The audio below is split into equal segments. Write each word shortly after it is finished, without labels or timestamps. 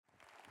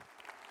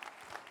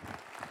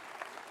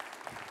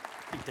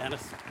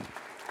Dennis.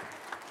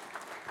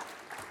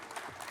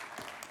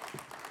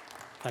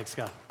 Thanks,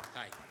 Scott.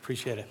 Hi.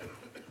 Appreciate it.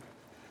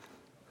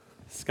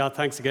 Scott,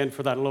 thanks again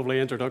for that lovely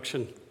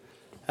introduction.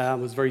 It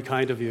was very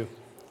kind of you.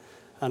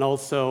 And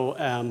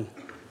also,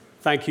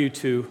 thank you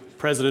to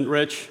President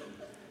Rich.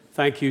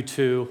 Thank you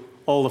to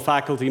all the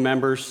faculty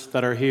members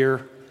that are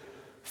here,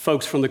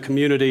 folks from the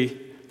community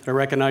that I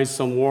recognize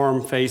some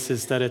warm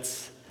faces that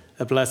it's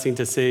a blessing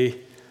to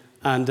see.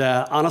 And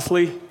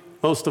honestly,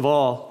 most of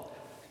all,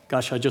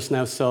 gosh, I just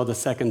now saw the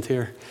second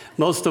tier.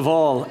 Most of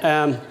all,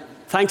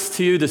 thanks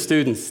to you, the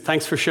students.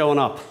 Thanks for showing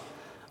up.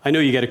 I know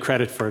you get a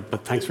credit for it,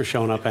 but thanks for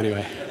showing up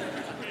anyway.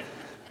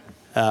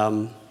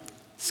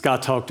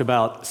 Scott talked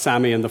about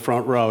Sammy in the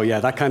front row. Yeah,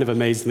 that kind of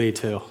amazed me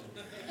too.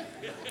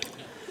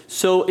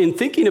 So in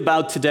thinking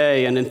about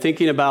today and in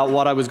thinking about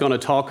what I was going to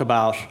talk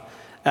about,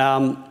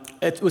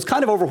 it was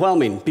kind of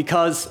overwhelming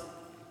because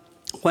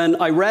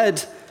when I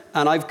read,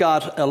 and I've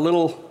got a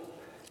little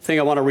thing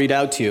I want to read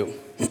out to you.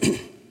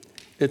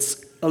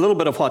 It's a little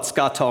bit of what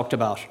Scott talked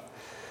about.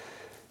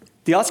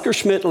 The Oscar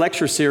Schmidt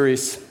lecture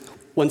series,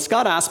 when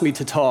Scott asked me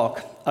to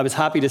talk, I was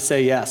happy to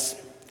say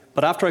yes.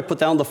 But after I put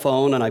down the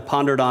phone and I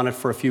pondered on it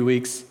for a few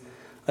weeks,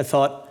 I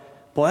thought,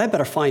 boy, I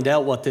better find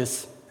out what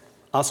this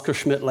Oscar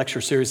Schmidt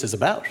lecture series is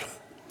about.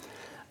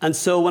 And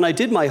so when I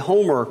did my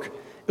homework,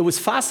 it was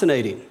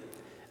fascinating.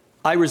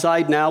 I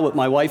reside now with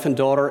my wife and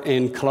daughter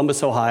in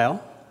Columbus,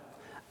 Ohio.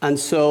 And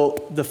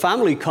so the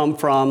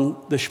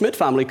Schmidt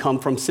family come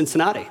from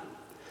Cincinnati.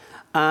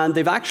 And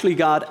they've actually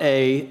got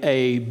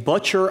a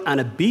butcher and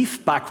a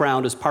beef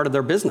background as part of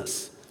their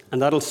business.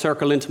 And that'll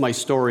circle into my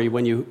story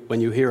when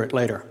you hear it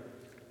later.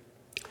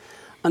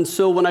 And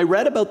so when I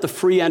read about the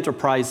free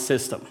enterprise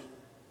system,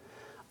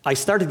 I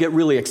started to get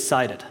really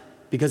excited.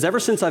 Because ever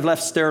since I've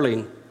left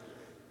Sterling,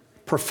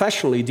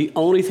 professionally, the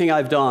only thing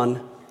I've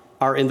done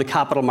are in the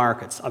capital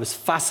markets. I was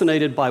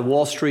fascinated by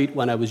Wall Street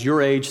when I was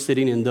your age,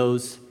 sitting in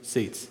those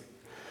seats.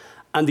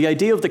 And the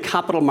idea of the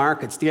capital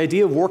markets, the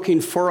idea of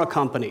working for a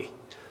company,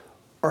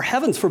 or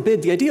heavens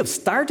forbid, the idea of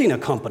starting a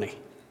company,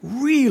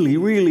 really,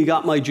 really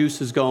got my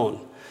juices going.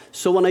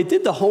 So when I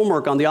did the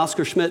homework on the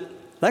Oscar Schmidt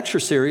lecture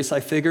series, I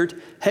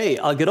figured, hey,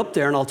 I'll get up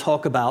there and I'll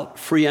talk about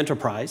free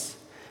enterprise.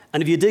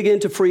 And if you dig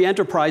into free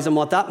enterprise and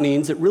what that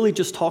means, it really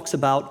just talks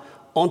about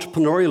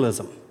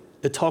entrepreneurialism.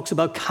 It talks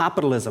about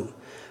capitalism,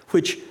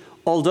 which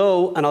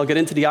although, and I'll get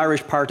into the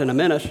Irish part in a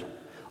minute,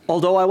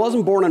 although I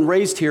wasn't born and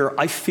raised here,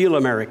 I feel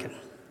American.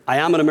 I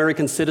am an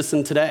American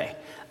citizen today.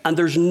 And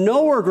there's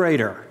nowhere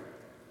greater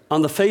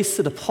on the face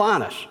of the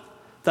planet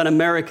than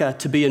America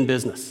to be in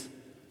business.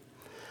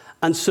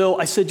 And so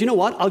I said, you know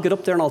what? I'll get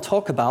up there and I'll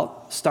talk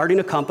about starting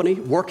a company,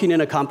 working in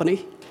a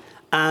company,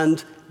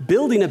 and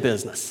building a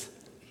business.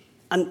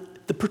 And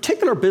the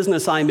particular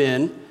business I'm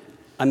in,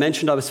 I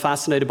mentioned I was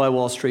fascinated by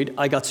Wall Street.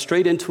 I got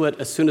straight into it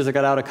as soon as I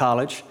got out of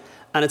college.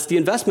 And it's the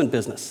investment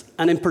business.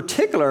 And in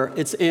particular,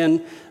 it's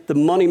in the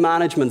money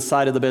management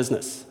side of the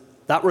business.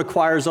 That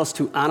requires us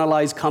to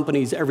analyze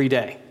companies every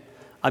day.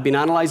 I've been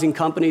analyzing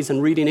companies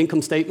and reading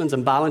income statements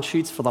and balance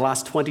sheets for the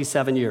last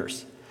 27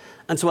 years.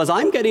 And so as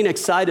I'm getting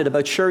excited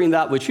about sharing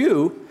that with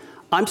you,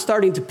 I'm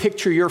starting to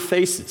picture your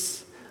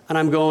faces. And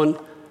I'm going,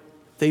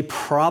 they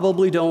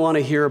probably don't want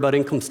to hear about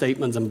income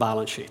statements and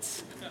balance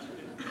sheets.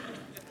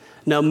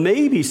 Now,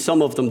 maybe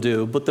some of them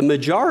do, but the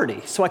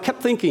majority. So I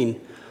kept thinking,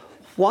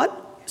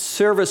 what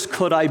service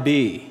could I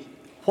be?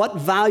 What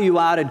value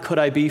added could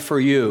I be for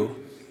you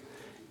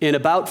in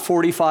about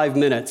 45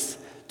 minutes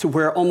to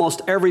where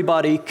almost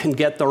everybody can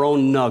get their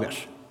own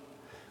nugget?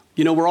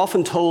 You know, we're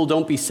often told,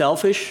 don't be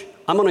selfish.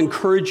 I'm going to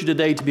encourage you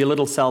today to be a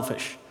little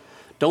selfish.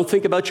 Don't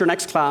think about your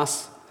next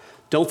class.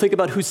 Don't think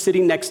about who's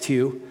sitting next to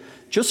you.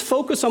 Just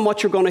focus on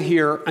what you're going to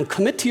hear and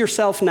commit to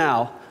yourself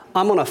now.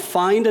 I'm going to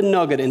find a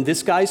nugget in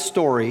this guy's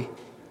story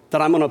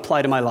that I'm going to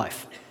apply to my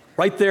life.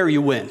 Right there,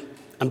 you win.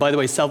 And by the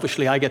way,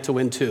 selfishly, I get to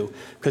win too,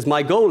 because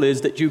my goal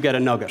is that you get a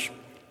nugget.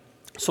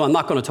 So I'm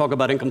not going to talk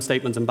about income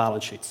statements and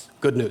balance sheets.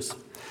 Good news.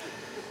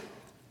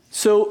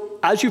 So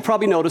as you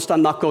probably noticed,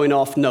 I'm not going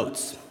off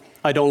notes.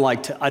 I don't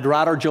like to. I'd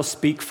rather just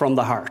speak from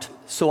the heart.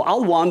 So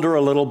I'll wander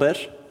a little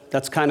bit.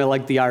 That's kind of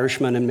like the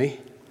Irishman in me.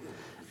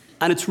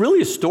 And it's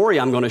really a story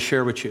I'm going to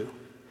share with you.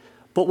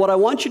 But what I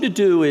want you to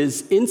do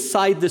is,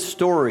 inside this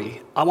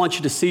story, I want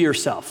you to see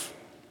yourself.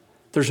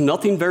 There's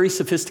nothing very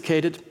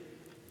sophisticated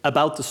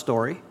about the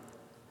story.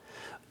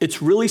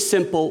 It's really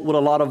simple with a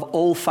lot of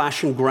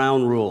old-fashioned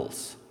ground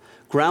rules.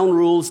 Ground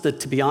rules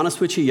that, to be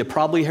honest with you, you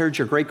probably heard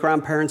your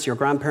great-grandparents, your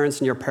grandparents,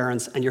 and your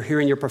parents, and you're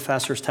hearing your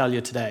professors tell you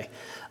today.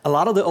 A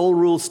lot of the old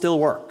rules still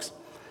works.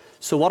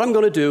 So what I'm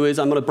going to do is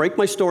I'm going to break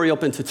my story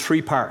up into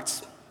 3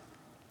 parts.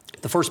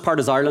 The first part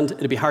is Ireland.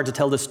 It'd be hard to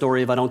tell this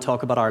story if I don't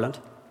talk about Ireland.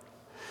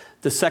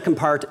 The second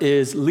part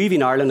is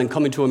leaving Ireland and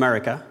coming to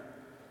America,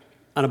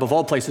 and above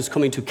all places,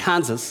 coming to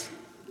Kansas.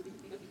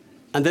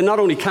 And then not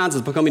only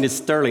Kansas, but coming to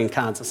Sterling,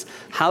 Kansas.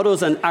 How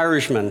does an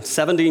Irishman,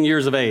 17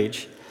 years of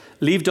age,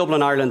 leave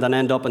Dublin, Ireland, and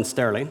end up in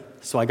Sterling?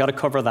 So I got to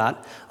cover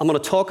that. I'm going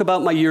to talk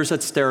about my years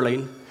at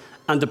Sterling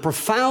and the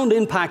profound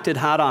impact it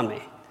had on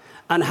me.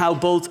 and how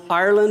both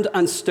Ireland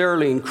and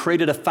Sterling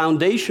created a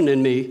foundation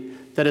in me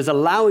that is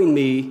allowing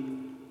me,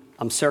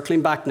 I'm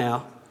circling back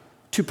now,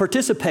 to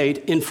participate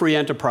in free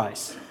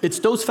enterprise. It's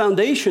those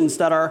foundations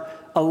that are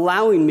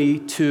allowing me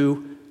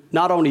to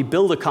not only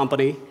build a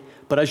company,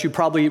 but as you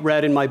probably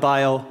read in my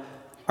bio,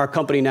 our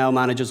company now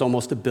manages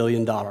almost $1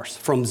 billion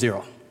from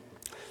zero.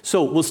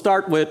 So we'll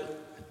start with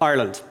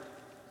Ireland.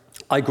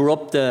 I grew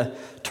up the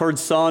third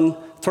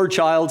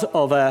child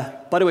of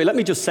by the way, let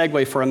me just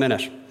segue for a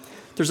minute.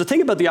 There's a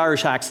thing about the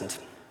Irish accent.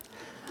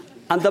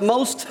 And the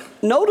most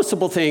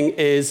noticeable thing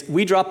is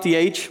we drop the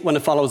H when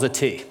it follows a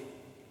T.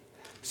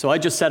 So I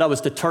just said I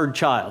was the third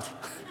child.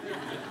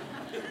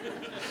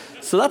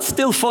 So that's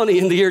still funny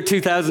in the year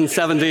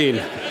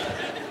 2017.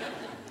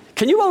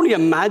 Can you only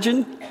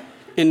imagine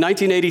in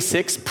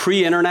 1986,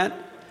 pre-internet,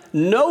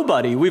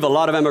 nobody, we have a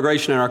lot of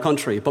immigration in our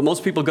country, but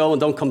most people go and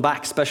don't come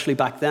back, especially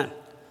back then.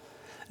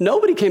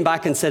 Nobody came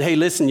back and said, hey,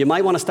 listen, you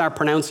might want to start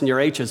pronouncing your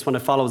H's when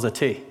it follows a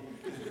T.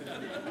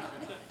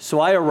 So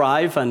I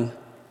arrive, and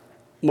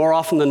more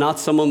often than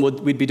not,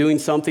 we'd be doing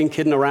something,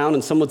 kidding around,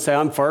 and someone would say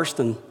I'm first,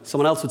 and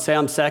someone else would say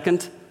I'm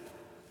second,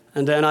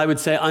 and then I would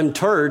say I'm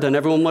third, and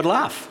everyone would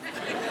laugh.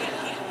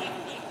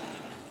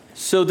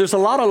 So there's a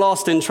lot of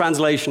lost in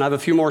translation. I have a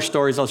few more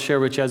stories I'll share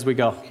with you as we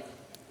go.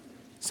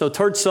 So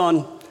third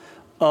son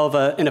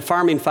in a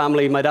farming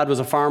family. My dad was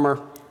a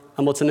farmer,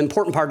 and what's an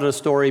important part of the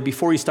story,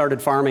 before he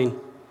started farming,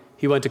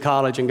 he went to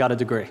college and got a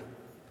degree.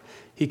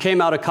 He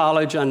came out of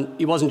college, and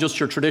he wasn't just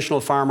your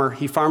traditional farmer.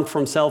 He farmed for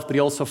himself, but he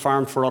also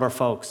farmed for other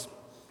folks.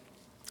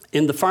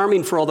 In the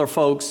farming for other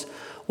folks,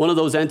 one of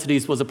those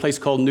entities was a place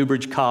called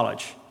Newbridge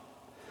College.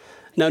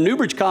 Now,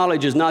 Newbridge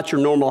College is not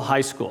your normal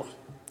high school.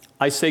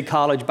 I say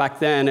college back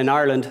then in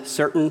Ireland,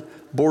 certain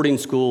boarding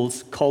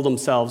schools called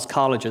themselves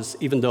colleges,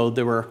 even though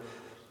they were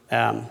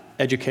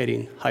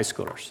educating high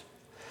schoolers.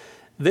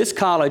 This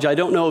college, I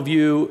don't know if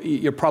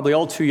you're probably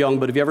all too young,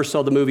 but if you ever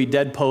saw the movie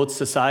Dead Poets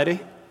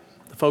Society,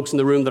 the folks in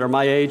the room that are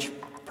my age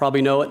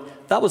probably know it.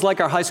 That was like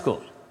our high school.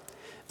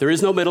 There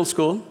is no middle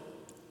school.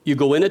 You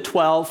go in at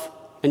 12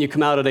 and you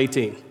come out at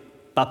 18.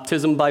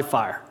 Baptism by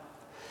fire.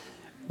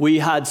 We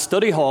had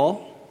study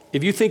hall.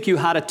 If you think you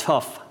had it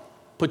tough,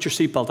 put your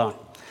seatbelt on.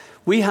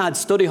 We had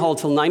study hall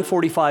till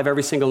 9:45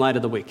 every single night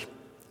of the week.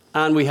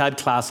 And we had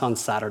class on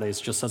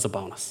Saturdays just as a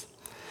bonus.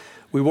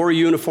 We wore a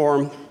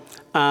uniform,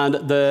 and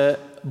the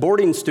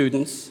boarding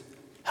students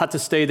had to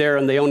stay there,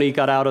 and they only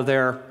got out of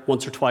there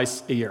once or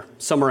twice a year,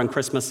 summer and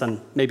Christmas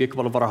and maybe a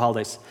couple of other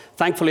holidays.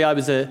 Thankfully, I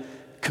was a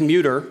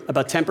commuter.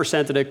 About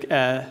 10% of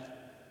the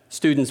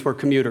students were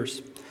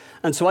commuters.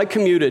 And so I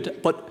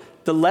commuted, but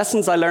the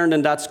lessons I learned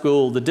in that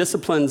school, the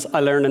disciplines I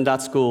learned in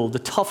that school, the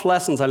tough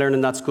lessons I learned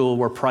in that school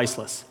were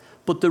priceless.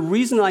 But the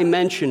reason I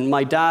mention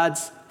my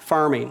dad's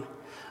farming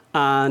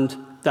and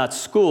that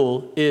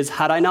school is,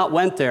 had I not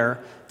went there,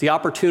 the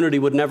opportunity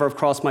would never have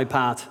crossed my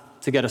path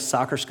to get a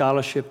soccer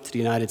scholarship to the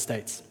United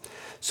States.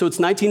 So it's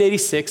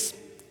 1986,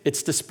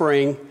 it's the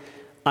spring,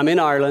 I'm in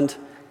Ireland,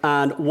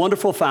 and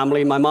wonderful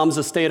family. My mom's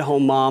a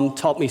stay-at-home mom,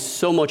 taught me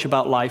so much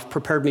about life,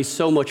 prepared me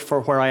so much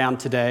for where I am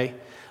today.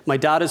 My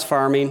dad is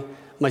farming,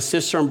 my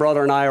sister and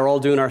brother and I are all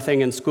doing our thing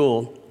in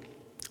school.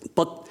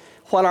 But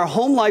while our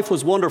home life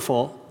was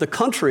wonderful, the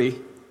country,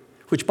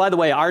 which by the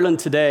way, Ireland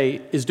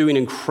today is doing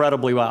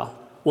incredibly well.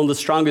 One of the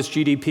strongest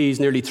GDPs,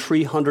 nearly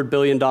 $300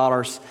 billion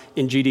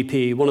in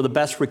GDP, one of the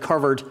best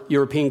recovered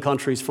European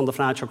countries from the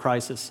financial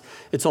crisis.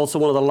 It's also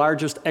one of the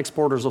largest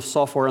exporters of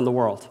software in the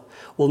world.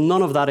 Well,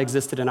 none of that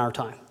existed in our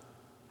time.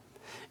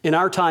 In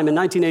our time, in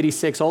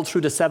 1986, all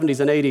through the 70s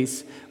and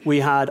 80s,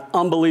 we had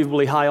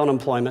unbelievably high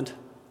unemployment,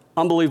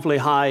 unbelievably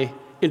high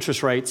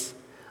interest rates,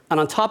 and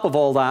on top of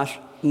all that,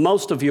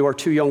 most of you are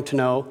too young to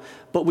know,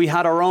 but we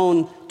had our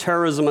own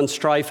terrorism and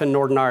strife in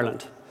Northern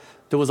Ireland.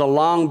 There was a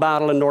long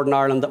battle in Northern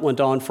Ireland that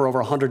went on for over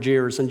 100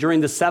 years. And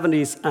during the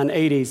 70s and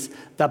 80s,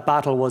 that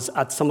battle was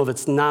at some of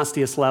its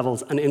nastiest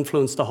levels and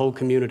influenced the whole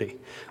community.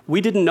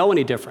 We didn't know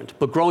any different,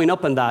 but growing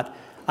up in that,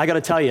 I got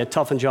to tell you, it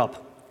toughened you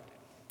up.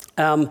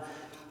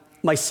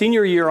 My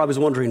senior year, I was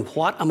wondering,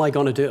 what am I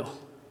going to do?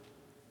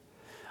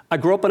 I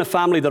grew up in a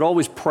family that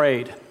always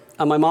prayed,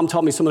 and my mom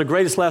taught me some of the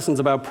greatest lessons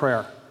about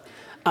prayer.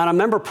 And I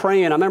remember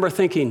praying, I remember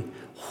thinking,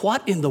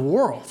 what in the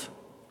world?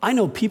 I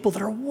know people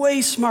that are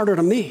way smarter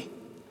than me.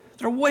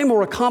 They're way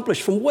more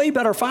accomplished from way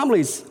better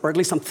families, or at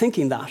least I'm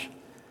thinking that.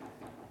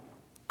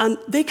 And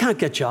they can't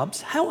get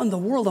jobs. How in the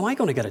world am I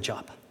going to get a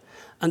job?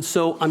 And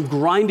so I'm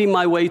grinding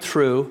my way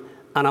through,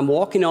 and I'm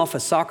walking off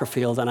a soccer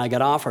field, and I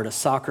get offered a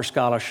soccer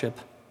scholarship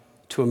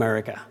to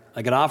America.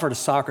 I get offered a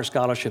soccer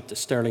scholarship to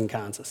Sterling,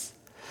 Kansas.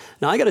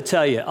 Now, I got to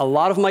tell you, a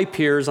lot of my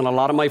peers and a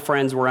lot of my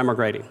friends were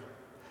emigrating.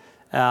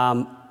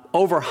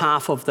 Over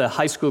half of the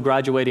high school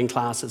graduating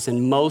classes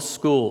in most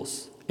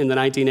schools in the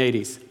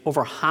 1980s,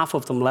 over half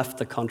of them left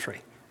the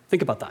country.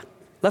 Think about that,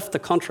 left the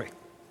country.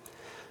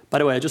 By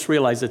the way, I just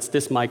realized it's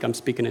this mic I'm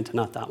speaking into,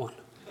 not that one.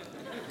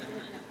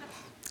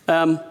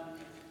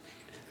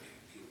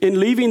 In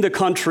leaving the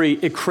country,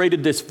 it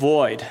created this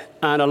void,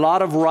 and a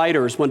lot of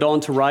writers went on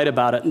to write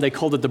about it, and they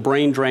called it the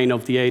brain drain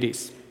of the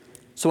 80s.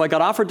 So I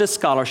got offered this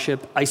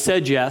scholarship. I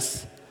said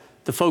yes.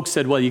 The folks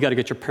said, well, you got to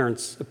get your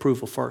parents'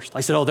 approval first. I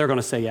said, oh, they're going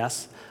to say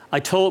yes.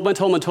 Went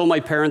home and told my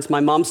parents.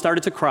 My mom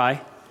started to cry,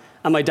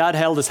 and my dad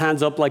held his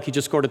hands up like he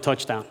just scored a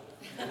touchdown.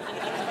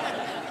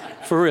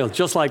 For real,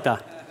 just like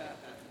that.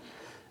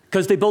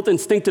 Because they both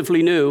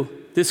instinctively knew,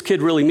 this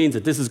kid really means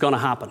it. This is going to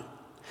happen.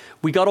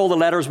 We got all the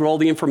letters with all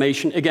the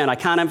information. Again, I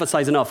can't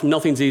emphasize enough,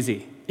 nothing's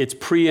easy. It's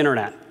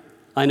pre-internet.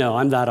 I know,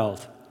 I'm that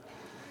old.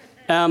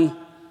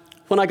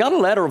 When I got a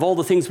letter of all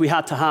the things we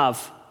had to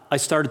have, I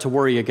started to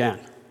worry again.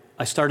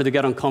 I started to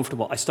get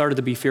uncomfortable. I started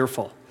to be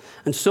fearful.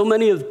 And so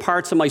many of the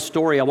parts of my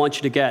story I want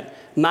you to get.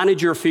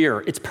 Manage your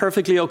fear. It's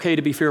perfectly okay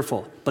to be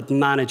fearful, but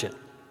manage it.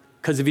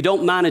 Because if you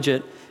don't manage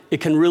it,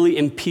 it can really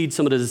impede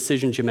some of the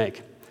decisions you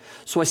make.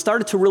 So I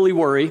started to really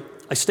worry.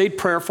 I stayed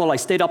prayerful. I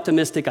stayed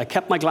optimistic. I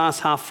kept my glass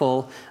half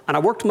full. And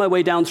I worked my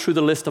way down through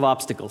the list of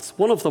obstacles.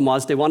 One of them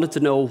was they wanted to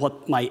know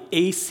what my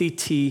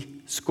ACT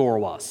score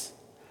was.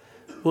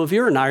 Well, if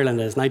you're in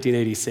Ireland, it's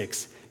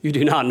 1986. You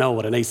do not know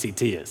what an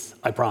ACT is,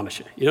 I promise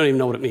you. You don't even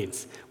know what it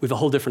means. We have a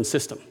whole different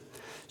system.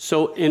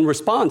 So in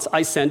response,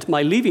 I sent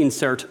my Leaving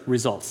Cert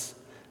results.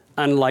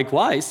 And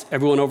likewise,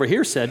 everyone over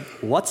here said,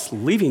 what's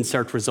Leaving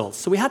Cert results?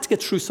 So we had to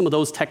get through some of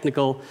those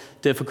technical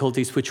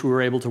difficulties, which we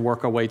were able to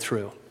work our way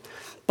through.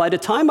 By the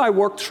time I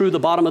worked through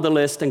the bottom of the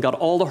list and got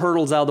all the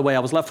hurdles out of the way, I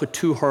was left with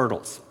 2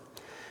 hurdles.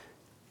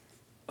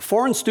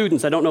 Foreign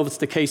students, I don't know if it's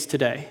the case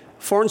today,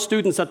 foreign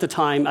students at the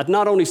time at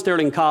not only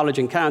Sterling College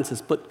in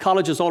Kansas, but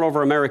colleges all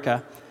over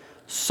America,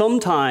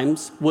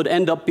 sometimes would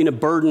end up being a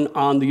burden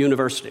on the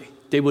university.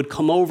 They would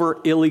come over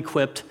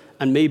ill-equipped,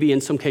 and maybe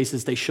in some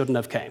cases they shouldn't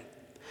have came.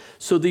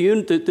 So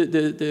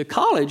the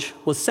college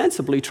was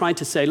sensibly trying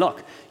to say,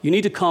 look, you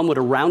need to come with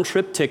a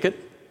round-trip ticket,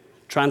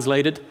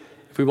 translated.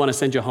 If we want to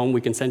send you home,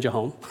 we can send you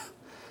home.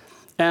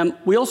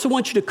 We also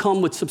want you to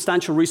come with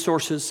substantial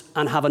resources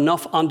and have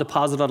enough on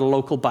deposit at a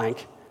local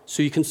bank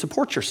so you can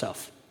support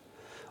yourself.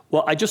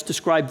 Well, I just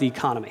described the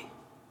economy.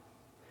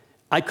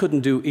 I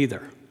couldn't do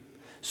either.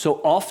 So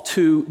off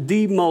to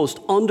the most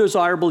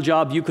undesirable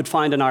job you could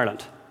find in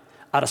Ireland,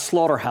 at a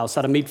slaughterhouse,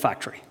 at a meat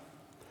factory.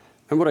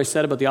 Remember what I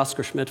said about the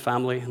Oscar Schmidt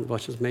family and the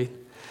butcher's meat?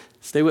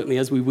 Stay with me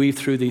as we weave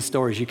through these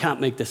stories. You can't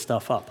make this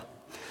stuff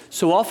up.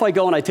 So off I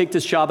go and I take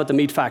this job at the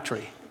meat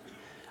factory.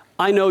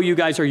 I know you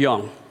guys are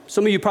young.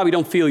 Some of you probably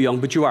don't feel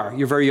young, but you are.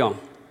 You're very young.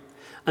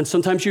 And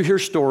sometimes you hear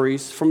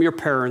stories from your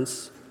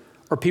parents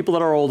or people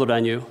that are older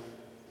than you,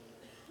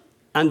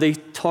 and they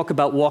talk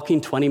about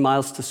walking 20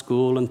 miles to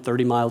school and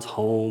 30 miles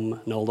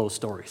home and all those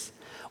stories.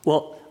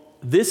 Well,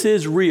 this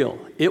is real.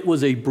 It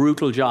was a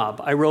brutal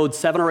job. I rode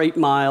 7 or 8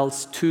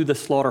 miles to the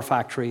slaughter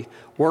factory,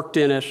 worked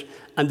in it,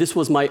 and this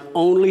was my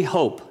only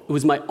hope. It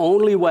was my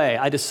only way.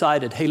 I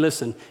decided, hey,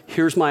 listen,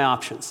 here's my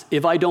options.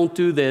 If I don't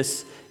do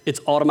this,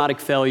 it's automatic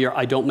failure.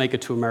 I don't make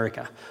it to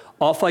America.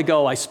 Off I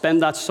go. I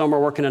spend that summer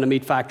working in a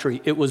meat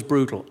factory. It was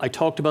brutal. I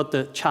talked about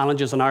the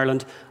challenges in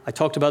Ireland. I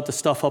talked about the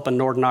stuff up in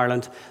Northern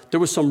Ireland.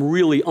 There was some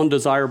really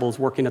undesirables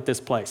working at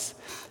this place.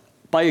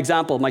 By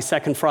example, my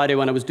second Friday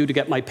when I was due to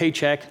get my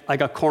paycheck, I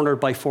got cornered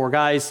by 4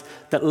 guys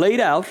that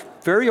laid out,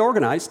 very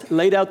organized,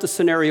 laid out the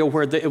scenario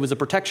where it was a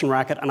protection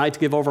racket and I had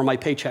to give over my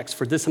paychecks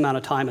for this amount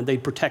of time and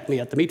they'd protect me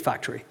at the meat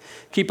factory.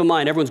 Keep in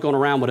mind, everyone's going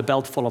around with a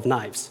belt full of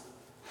knives.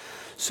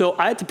 So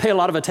I had to pay a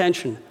lot of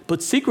attention,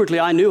 but secretly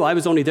I knew I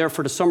was only there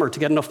for the summer to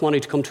get enough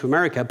money to come to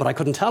America, but I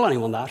couldn't tell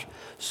anyone that,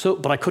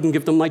 but I couldn't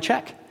give them my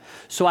check.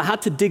 So I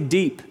had to dig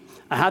deep.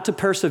 I had to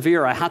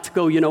persevere. I had to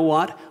go, you know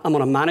what? I'm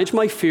going to manage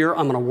my fear.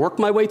 I'm going to work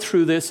my way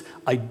through this.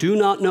 I do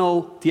not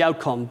know the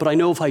outcome, but I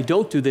know if I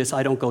don't do this,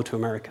 I don't go to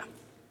America.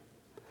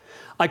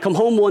 I come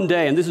home one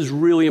day, and this is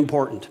really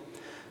important.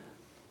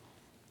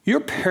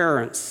 Your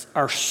parents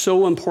are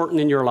so important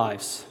in your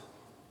lives.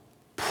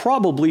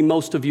 Probably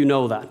most of you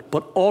know that,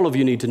 but all of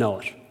you need to know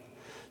it.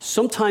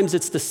 Sometimes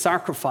it's the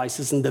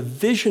sacrifices and the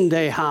vision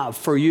they have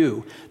for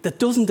you that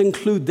doesn't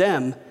include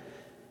them.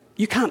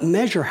 You can't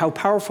measure how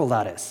powerful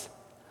that is.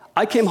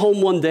 I came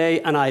home one day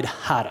and I'd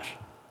had it.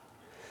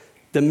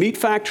 The meat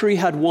factory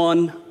had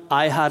won,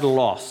 I had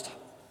lost.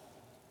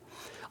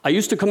 I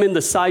used to come in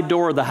the side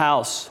door of the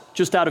house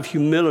just out of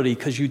humility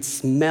because you'd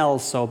smell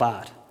so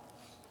bad.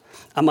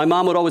 And my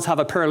mom would always have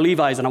a pair of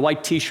Levi's and a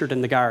white t-shirt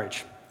in the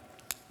garage.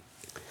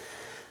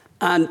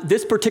 And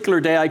this particular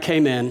day I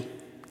came in,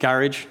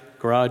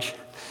 garage.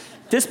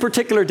 This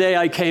particular day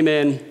I came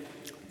in,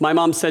 my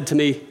mom said to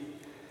me,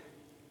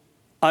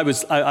 I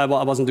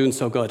wasn't doing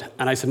so good.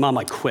 And I said, Mom,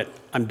 I quit.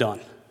 I'm done.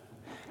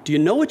 Do you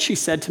know what she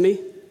said to me?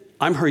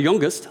 I'm her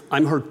youngest.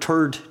 I'm her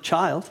 3rd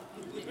child.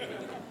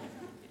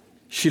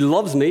 She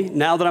loves me.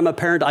 Now that I'm a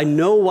parent, I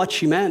know what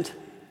she meant.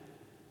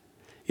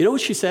 You know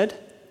what she said?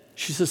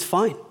 She says,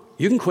 fine,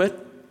 you can quit,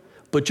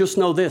 but just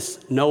know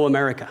this, no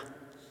America.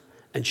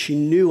 And she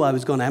knew I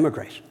was going to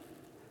emigrate.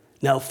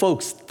 Now,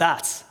 folks,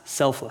 that's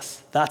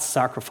selfless. That's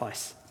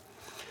sacrifice.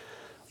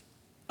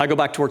 I go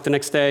back to work the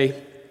next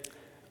day.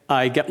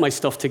 I get my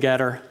stuff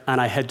together, and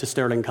I head to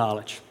Sterling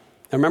College.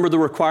 Now, remember the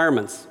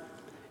requirements.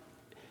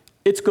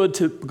 It's good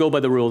to go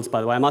by the rules,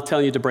 by the way. I'm not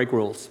telling you to break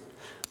rules.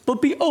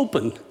 But be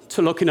open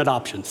to looking at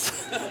options.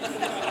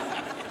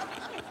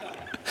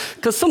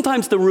 Because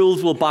sometimes the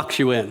rules will box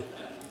you in.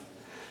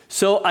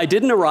 So I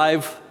didn't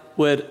arrive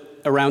with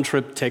a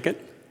round-trip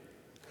ticket.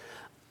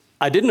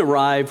 I didn't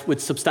arrive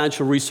with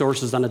substantial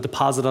resources and a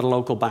deposit at a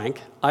local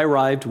bank. I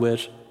arrived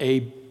with a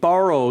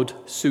borrowed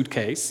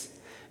suitcase,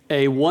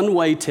 a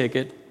one-way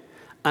ticket,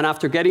 and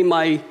after getting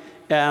my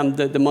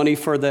the money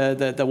for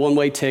the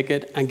one-way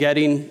ticket and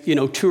getting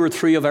 2 or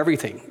 3 of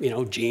everything,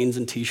 jeans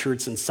and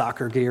T-shirts and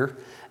soccer gear,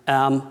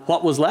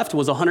 what was left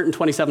was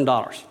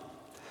 $127.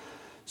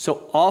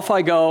 So off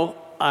I go.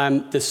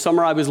 This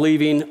summer I was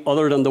leaving,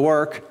 other than the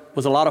work,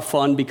 was a lot of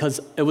fun because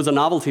it was a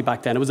novelty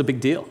back then. It was a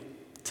big deal.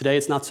 Today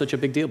it's not such a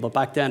big deal, but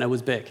back then it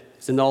was big.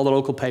 It's in all the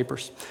local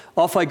papers.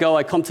 Off I go.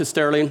 I come to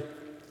Stirling,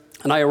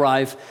 and I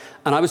arrive.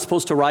 And I was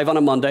supposed to arrive on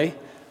a Monday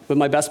with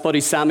my best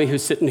buddy Sammy,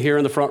 who's sitting here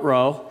in the front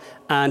row.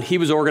 And he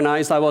was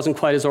organized. I wasn't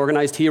quite as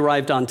organized. He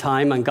arrived on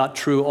time and got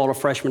through all of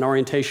freshman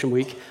orientation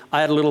week.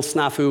 I had a little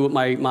snafu with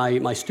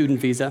my student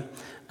visa,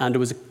 and there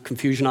was a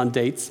confusion on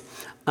dates.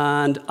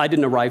 And I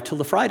didn't arrive till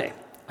the Friday.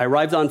 I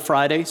arrived on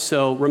Friday,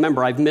 so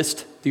remember, I've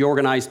missed the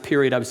organized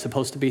period I was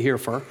supposed to be here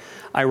for.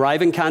 I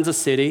arrive in Kansas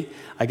City,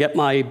 I get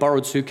my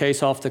borrowed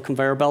suitcase off the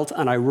conveyor belt,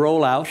 and I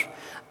roll out.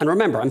 And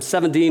remember, I'm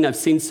 17, I've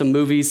seen some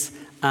movies,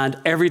 and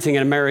everything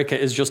in America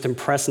is just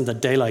impressing the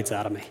daylights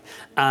out of me.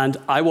 And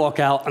I walk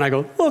out, and I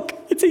go, look,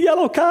 it's a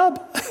yellow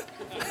cab.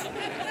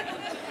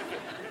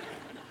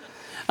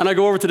 And I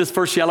go over to this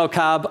first yellow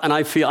cab, and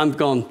I'm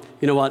going,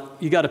 you know what,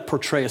 you got to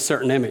portray a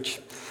certain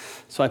image.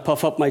 So I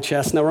puff up my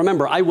chest. Now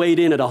remember, I weighed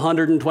in at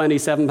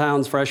 127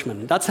 pounds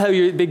freshman. That's how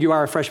big you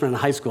are a freshman in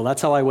high school.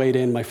 That's how I weighed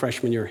in my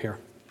freshman year here.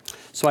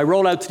 So I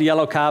roll out to the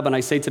yellow cab and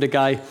I say to the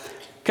guy,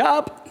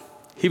 cab.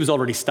 He was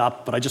already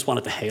stopped, but I just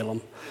wanted to hail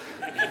him.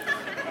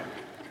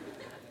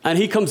 And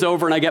he comes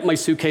over and I get my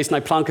suitcase and I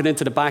plonk it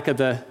into the back of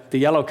the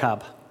yellow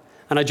cab.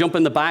 And I jump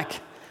in the back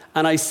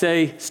and I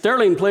say,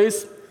 Stirling,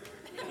 please.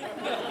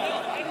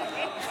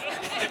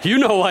 You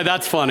know why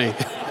that's funny.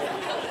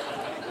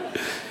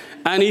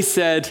 And he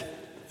said,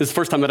 this is the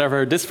first time I'd ever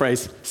heard this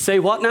phrase, say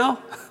what now?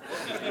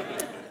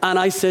 And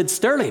I said,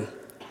 Stirling.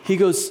 He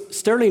goes,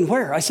 Stirling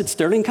where? I said,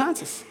 Stirling,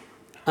 Kansas.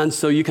 And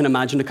so you can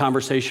imagine the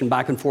conversation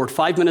back and forth.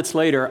 5 minutes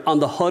later, on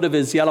the hood of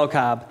his yellow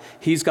cab,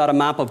 he's got a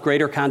map of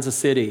greater Kansas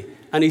City.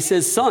 And he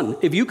says, son,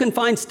 if you can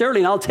find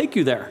Stirling, I'll take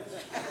you there.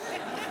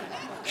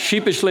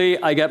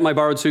 Sheepishly, I get my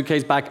borrowed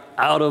suitcase back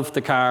out of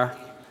the car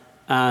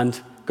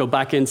and go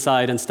back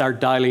inside and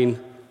start dialing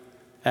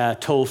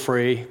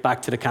toll-free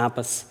back to the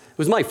campus. It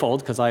was my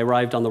fault because I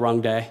arrived on the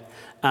wrong day.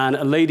 And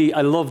a lady,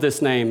 I love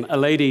this name, a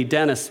lady,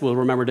 Dennis will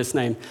remember this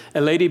name,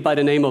 a lady by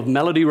the name of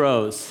Melody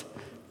Rose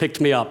picked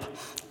me up.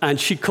 And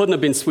she couldn't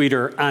have been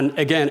sweeter. And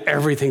again,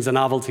 everything's a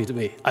novelty to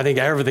me. I think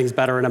everything's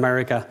better in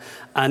America.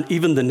 And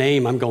even the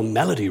name, I'm going,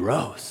 Melody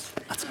Rose.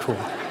 That's cool.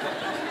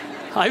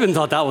 I even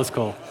thought that was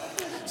cool.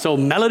 So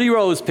Melody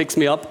Rose picks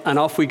me up, and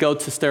off we go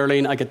to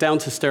Stirling. I get down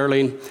to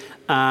Stirling,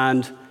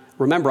 and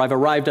remember, I've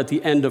arrived at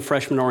the end of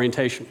freshman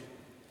orientation.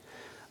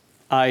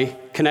 I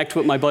connect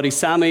with my buddy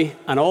Sammy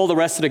and all the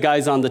rest of the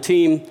guys on the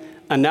team,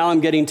 and now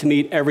I'm getting to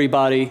meet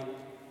everybody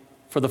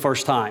for the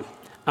first time.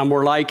 And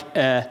we're like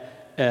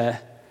a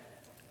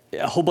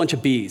whole bunch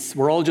of bees.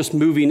 We're all just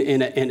moving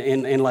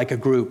in like a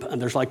group,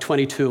 and there's like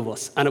 22 of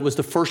us. And it was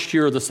the first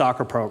year of the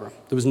soccer program.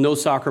 There was no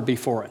soccer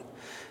before it.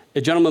 A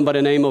gentleman by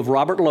the name of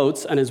Robert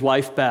Lotes and his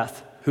wife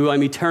Beth, who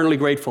I'm eternally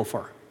grateful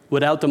for.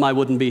 Without them, I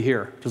wouldn't be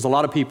here. There's a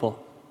lot of people.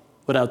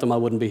 Without them, I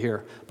wouldn't be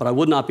here. But I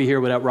would not be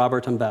here without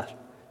Robert and Beth.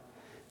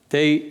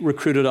 They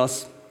recruited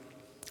us,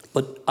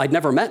 but I'd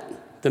never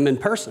met them in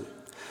person.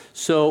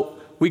 So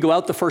we go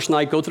out the first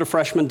night, go to the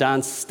freshman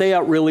dance, stay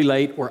out really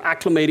late. We're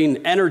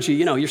acclimating energy.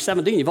 You know, you're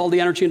 17, you have all the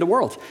energy in the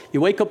world.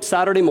 You wake up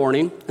Saturday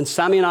morning, and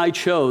Sammy and I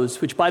chose,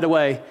 which, by the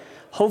way,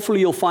 hopefully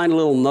you'll find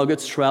little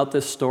nuggets throughout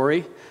this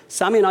story.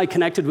 Sammy and I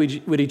connected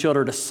with each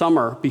other the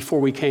summer before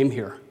we came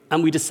here.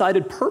 And we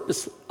decided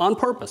on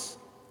purpose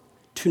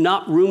to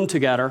not room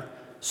together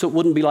so it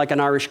wouldn't be like an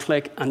Irish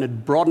clique, and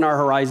it'd broaden our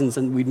horizons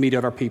and we'd meet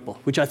other people,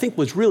 which I think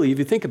was really, if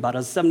you think about it,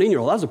 as a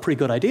 17-year-old, that was a pretty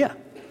good idea.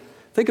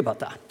 Think about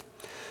that.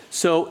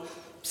 So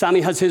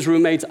Sammy has his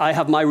roommates, I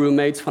have my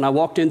roommates. When I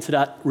walked into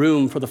that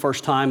room for the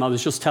first time, I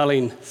was just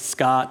telling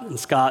Scott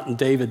and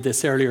David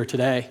this earlier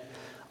today.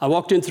 I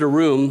walked into the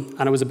room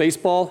and it was a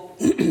baseball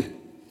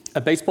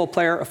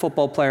player, a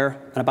football player,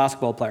 and a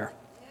basketball player.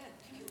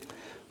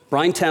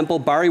 Brian Temple,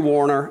 Barry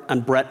Warner,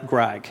 and Brett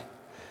Gregg.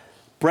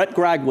 Brett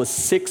Gregg was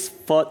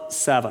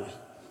 6'7".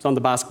 He's on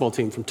the basketball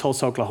team from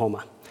Tulsa,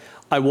 Oklahoma.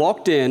 I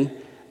walked in,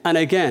 and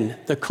again,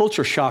 the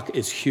culture shock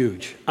is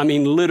huge. I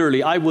mean,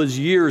 literally, I was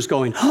years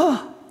going,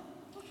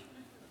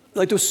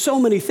 like there was so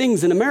many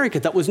things in America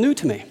that was new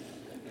to me.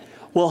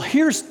 Well,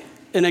 here's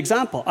an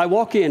example. I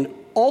walk in,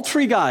 all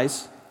 3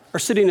 guys are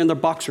sitting in their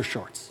boxer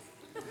shorts.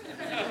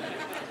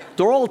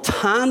 They're all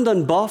tanned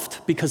and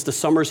buffed because the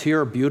summers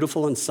here are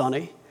beautiful and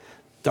sunny.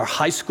 They're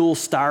high school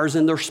stars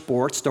in their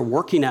sports. They're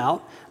working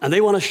out, and they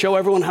want to show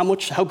everyone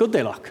how good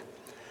they look.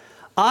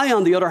 I,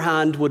 on the other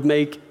hand, would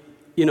make,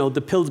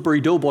 the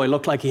Pillsbury Doughboy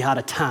look like he had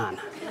a tan.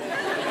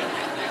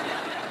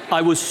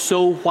 I was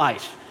so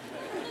white.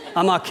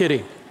 I'm not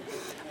kidding.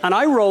 And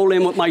I roll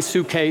in with my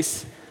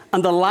suitcase,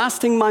 and the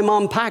last thing my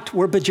mom packed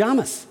were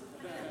pajamas.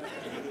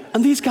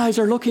 And these guys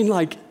are looking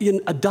like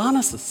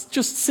Adonises,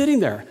 just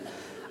sitting there.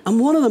 And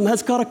one of them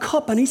has got a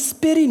cup, and he's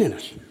spitting in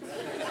it.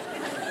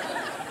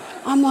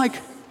 I'm like,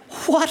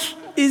 what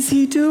is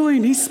he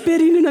doing? He's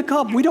spitting in a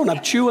cup. We don't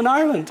have chew in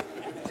Ireland.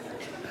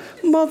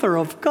 Mother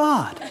of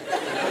God.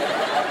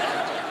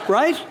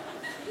 Right?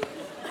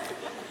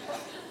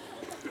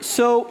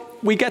 So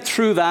we get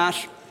through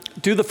that,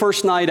 do the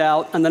first night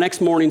out, and the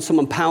next morning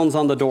someone pounds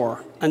on the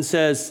door and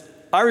says,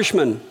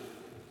 Irishman,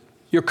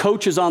 your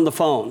coach is on the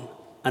phone.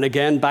 And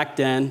again, back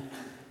then,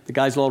 the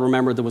guys will all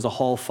remember there was a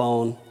hall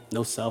phone,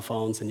 no cell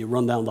phones, and you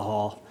run down the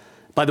hall.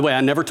 By the way,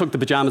 I never took the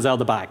pajamas out of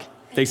the bag.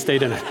 They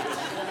stayed in it.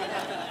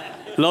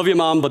 Love you,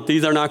 Mom, but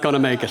these are not going to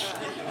make it.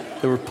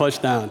 They were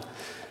pushed down.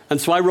 And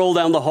so I roll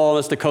down the hall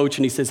as the coach,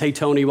 and he says, hey,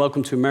 Tony,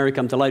 welcome to America.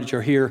 I'm delighted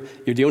you're here.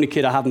 You're the only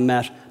kid I haven't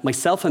met.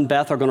 Myself and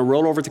Beth are going to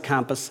roll over to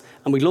campus,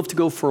 and we'd love to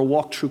go for a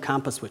walk through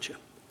campus with you.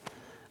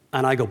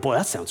 And I go, boy,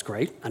 that sounds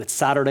great. And it's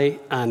Saturday,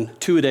 and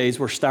 2 days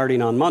we're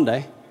starting on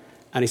Monday.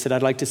 And he said,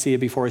 I'd like to see you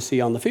before I see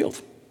you on the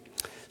field.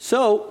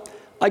 So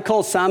I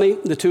call Sammy.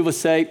 The two of us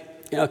say,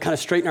 kind of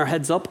straighten our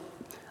heads up.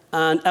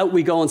 And out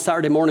we go on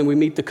Saturday morning. We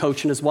meet the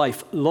coach and his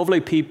wife.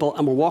 Lovely people.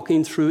 And we're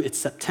walking through. It's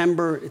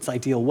September. It's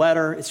ideal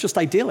weather. It's just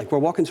idyllic. We're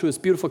walking through this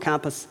beautiful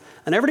campus.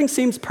 And everything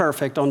seems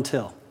perfect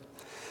until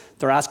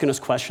they're asking us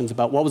questions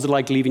about what was it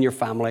like leaving your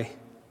family?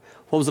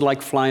 What was it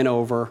like flying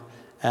over?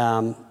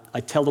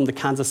 I tell them the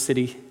Kansas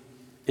City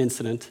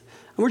incident.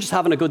 And we're just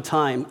having a good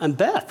time. And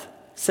Beth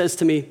says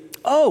to me,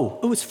 oh,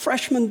 it was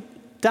freshman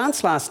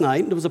dance last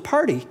night. There was a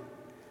party.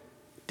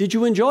 Did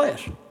you enjoy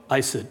it?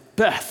 I said,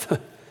 Beth,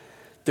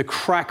 the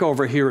crack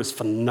over here is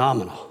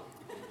phenomenal.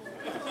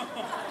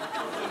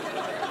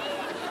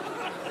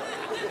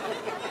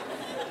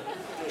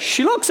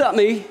 She looks at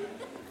me,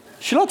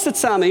 she looks at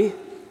Sammy,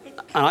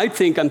 and I'm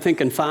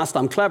thinking fast,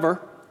 I'm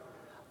clever.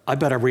 I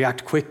better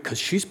react quick because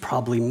she's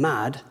probably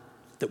mad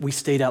that we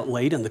stayed out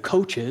late and the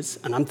coach is,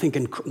 and I'm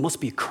thinking it must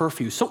be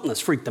curfew, something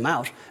that's freaked them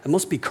out. It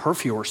must be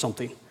curfew or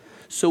something.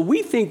 So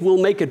we think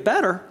we'll make it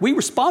better. We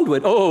respond to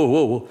it,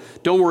 oh,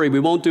 don't worry,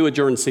 we won't do it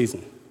during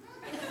season.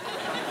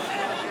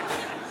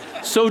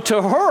 So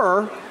to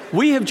her,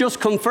 we have just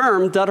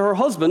confirmed that her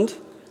husband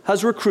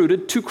has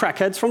recruited 2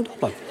 crackheads from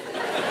Dublin.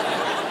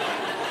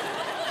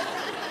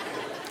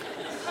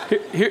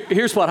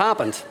 Here's what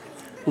happened.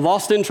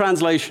 Lost in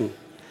translation.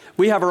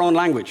 We have our own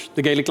language,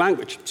 the Gaelic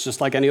language. It's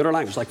just like any other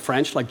language, like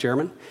French, like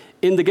German.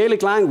 In the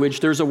Gaelic language,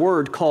 there's a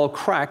word called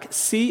craic,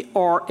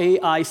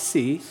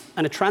 C-R-A-I-C,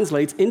 and it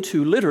translates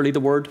into literally the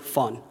word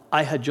fun.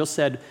 I had just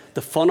said,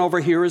 the fun over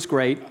here is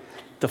great,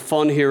 the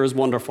fun here is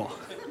wonderful.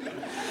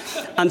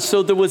 And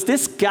so there was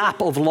this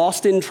gap of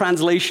lost in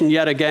translation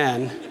yet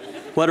again,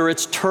 whether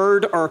it's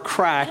turd or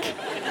crack,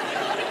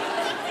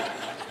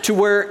 to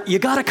where you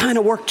got to kind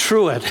of work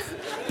through it.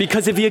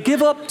 Because if you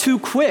give up too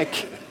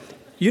quick,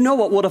 you know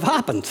what would have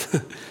happened.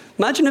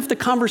 Imagine if the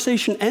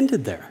conversation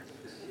ended there.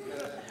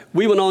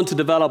 We went on to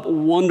develop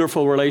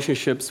wonderful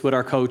relationships with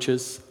our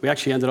coaches. We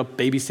actually ended up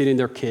babysitting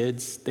their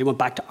kids. They went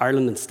back to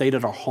Ireland and stayed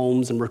at our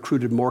homes and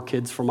recruited more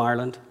kids from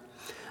Ireland.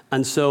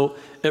 And so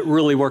it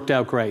really worked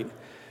out great.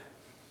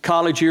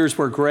 College years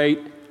were great.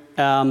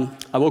 I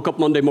woke up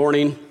Monday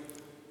morning.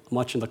 I'm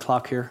watching the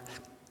clock here.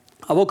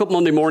 I woke up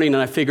Monday morning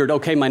and I figured,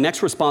 okay, my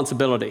next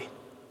responsibility.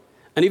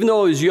 And even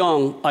though I was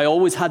young, I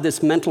always had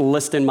this mental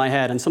list in my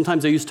head, and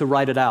sometimes I used to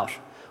write it out.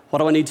 What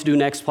do I need to do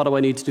next? What do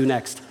I need to do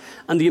next?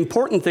 And the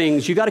important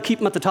things, you got to keep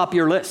them at the top of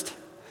your list.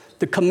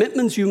 The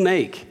commitments you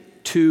make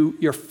to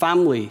your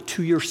family,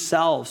 to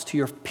yourselves, to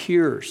your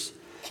peers,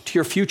 to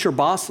your future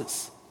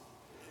bosses.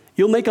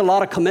 You'll make a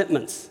lot of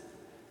commitments.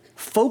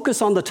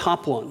 Focus on the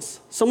top ones.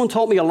 Someone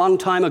taught me a long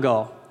time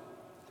ago,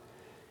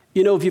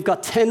 if you've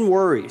got 10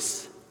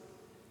 worries,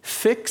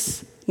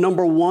 fix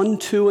number 1,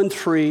 2, and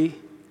 3,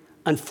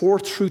 and 4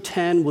 through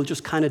 10 will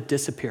just kind of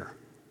disappear.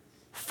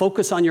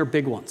 Focus on your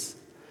big ones.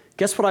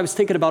 Guess what I was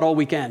thinking about all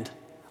weekend?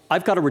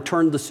 I've got to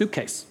return the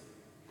suitcase.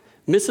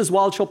 Mrs.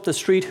 Walsh up the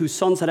street, whose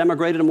sons had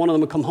emigrated and one of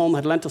them had come home,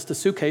 had lent us the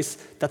suitcase.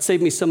 That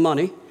saved me some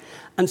money.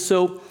 And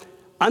so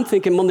I'm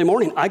thinking Monday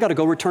morning, I got to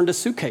go return this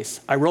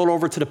suitcase. I roll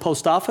over to the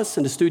post office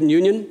in the student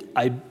union.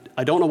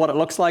 I don't know what it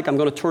looks like. I'm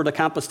going to tour the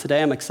campus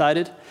today. I'm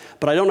excited.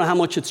 But I don't know how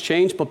much it's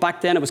changed. But back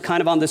then, it was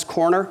kind of on this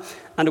corner,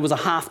 and it was a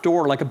half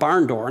door, like a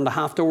barn door, and the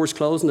half door was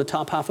closed, and the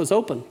top half was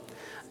open.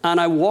 And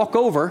I walk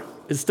over.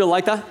 Is it still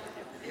like that?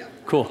 Yeah.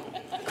 Cool.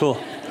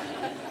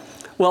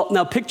 Well,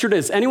 now picture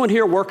this. Anyone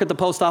here work at the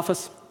post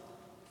office?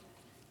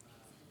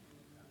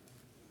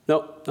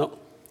 No,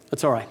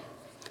 that's all right.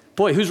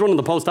 Boy, who's running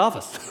the post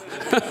office?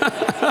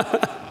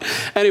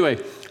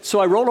 Anyway, so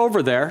I roll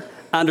over there,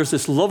 and there's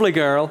this lovely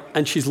girl,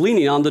 and she's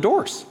leaning on the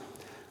doors.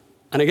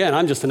 And again,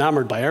 I'm just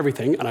enamored by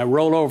everything, and I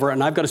roll over,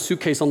 and I've got a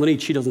suitcase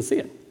underneath. She doesn't see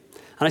it.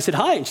 And I said,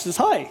 hi, and she says,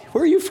 hi,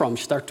 where are you from?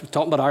 She started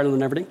talking about Ireland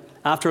and everything.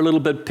 After a little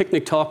bit of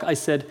picnic talk, I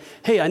said,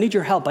 hey, I need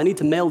your help. I need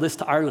to mail this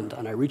to Ireland.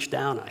 And I reach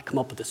down, and I come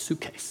up with a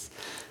suitcase.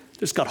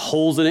 It's got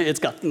holes in it. It's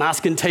got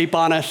masking tape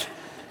on it.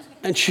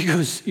 And she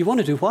goes, you want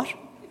to do what?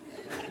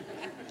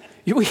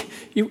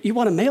 You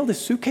want to mail this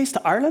suitcase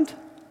to Ireland?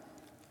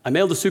 I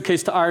mailed the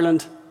suitcase to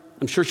Ireland.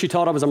 I'm sure she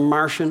thought I was a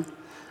Martian.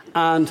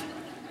 And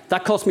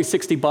that cost me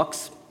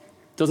 $60.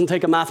 Doesn't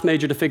take a math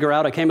major to figure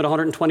out. I came at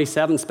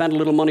 127, spent a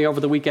little money over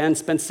the weekend,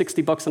 spent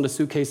 $60 on the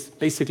suitcase.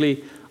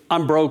 Basically,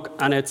 I'm broke,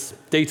 and it's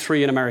day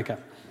 3 in America.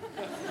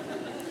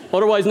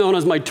 Otherwise known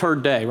as my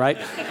 3rd day, right?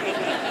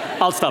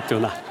 I'll stop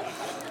doing that.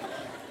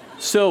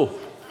 So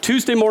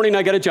Tuesday morning,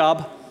 I get a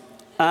job,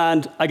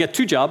 and I get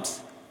 2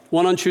 jobs,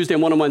 one on Tuesday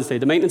and one on Wednesday,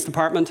 the maintenance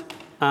department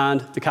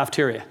and the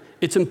cafeteria.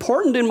 It's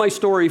important in my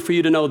story for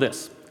you to know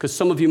this, because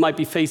some of you might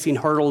be facing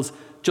hurdles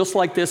just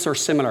like this or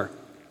similar.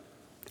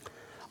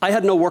 I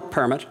had no work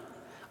permit.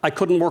 I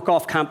couldn't work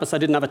off campus. I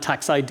didn't have a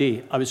tax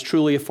ID. I was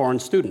truly a foreign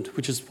student,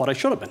 which is what I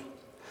should have been.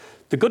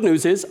 The good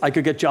news is I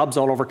could get jobs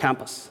all over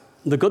campus.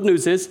 The good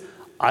news is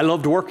I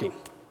loved working.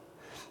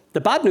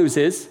 The bad news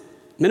is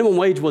minimum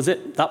wage was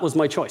it. That was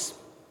my choice.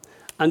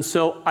 And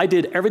so I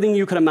did everything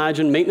you could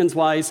imagine,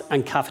 maintenance-wise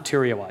and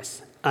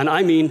cafeteria-wise. And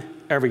I mean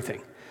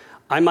everything.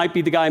 I might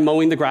be the guy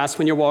mowing the grass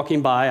when you're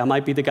walking by. I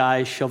might be the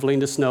guy shoveling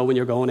the snow when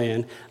you're going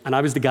in. And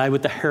I was the guy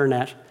with the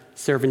hairnet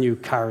serving you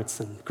carrots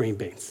and green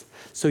beans.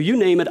 So you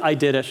name it, I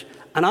did it.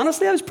 And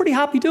honestly, I was pretty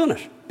happy doing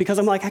it because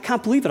I'm like, I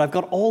can't believe it. I've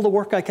got all the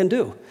work I can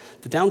do.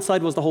 The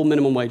downside was the whole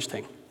minimum wage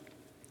thing.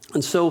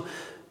 And so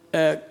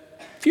a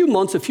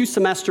few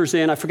semesters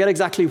in, I forget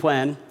exactly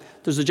when,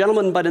 there's a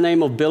gentleman by the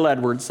name of Bill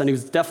Edwards, and he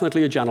was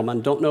definitely a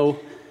gentleman. Don't know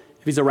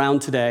if he's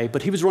around today,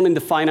 but he was running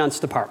the finance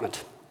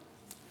department.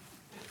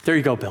 There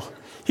you go, Bill.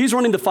 He's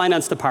running the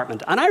finance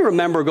department. And I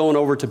remember going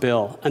over to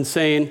Bill and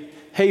saying,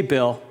 hey,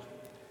 Bill,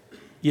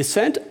 you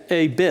sent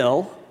a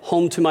bill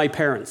home to my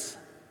parents.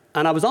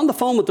 And I was on the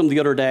phone with them the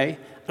other day,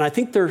 and I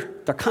think they're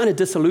kind of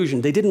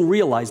disillusioned. They didn't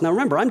realize. Now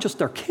remember, I'm just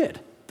their kid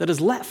that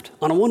has left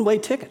on a one-way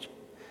ticket.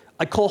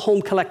 I call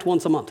home collect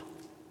once a month.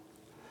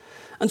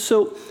 And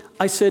so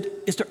I said,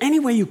 is there any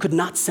way you could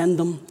not send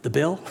them the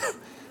bill?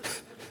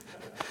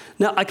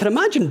 Now, I can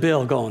imagine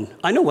Bill going,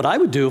 I know what I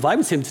would do if I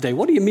was him today.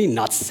 What do you mean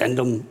not send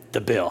them the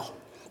bill?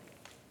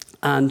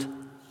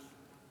 And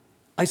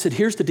I said,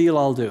 here's the deal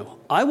I'll do.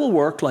 I will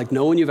work like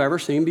no one you've ever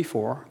seen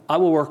before. I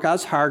will work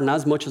as hard and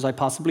as much as I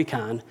possibly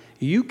can.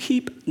 You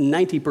keep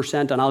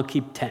 90% and I'll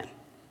keep 10. And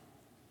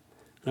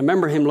I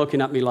remember him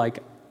looking at me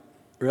like,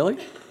 really?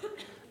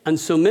 And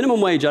so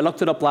minimum wage, I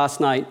looked it up last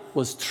night,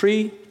 was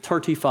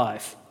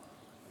 $3.35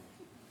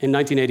 in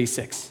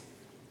 1986.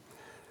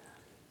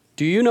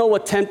 Do you know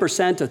what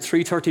 10% of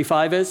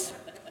 $3.35 is?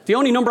 The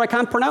only number I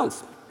can't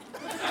pronounce.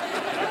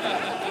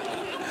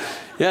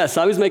 Yes,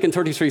 I was making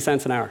 33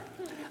 cents an hour.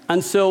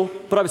 And so,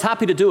 but I was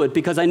happy to do it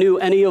because I knew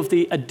any of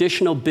the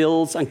additional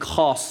bills and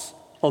costs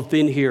of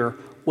being here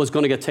was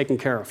going to get taken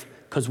care of.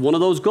 Because one of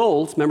those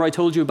goals, remember I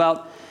told you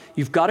about,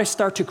 you've got to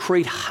start to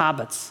create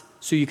habits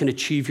so you can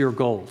achieve your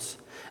goals.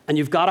 And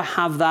you've got to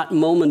have that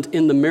moment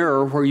in the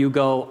mirror where you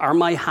go, are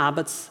my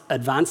habits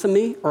advancing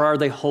me or are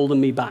they holding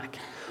me back?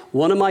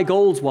 One of my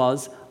goals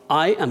was,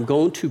 I am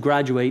going to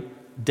graduate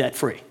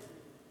debt-free.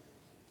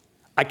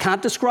 I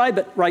can't describe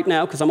it right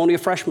now because I'm only a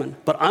freshman,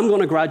 but I'm going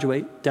to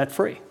graduate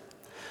debt-free.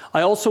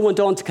 I also went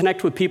on to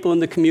connect with people in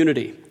the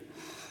community.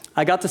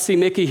 I got to see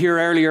Mickey here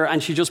earlier,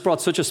 and she just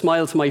brought such a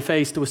smile to my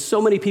face. There were so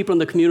many people in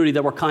the community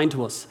that were kind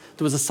to us.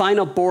 There was a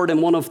sign-up board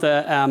in one of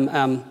the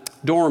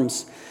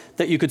dorms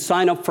that you could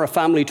sign up for a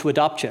family to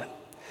adopt you.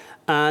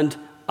 And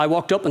I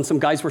walked up, and some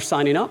guys were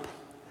signing up.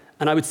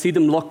 And I would see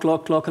them look,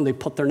 and they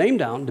put their name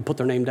down. They put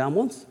their name down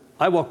once.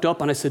 I walked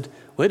up, and I said,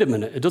 wait a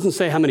minute, it doesn't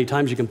say how many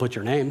times you can put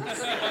your name.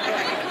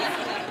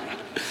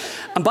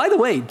 And by the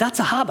way, that's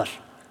a habit.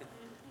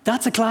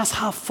 That's a glass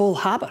half full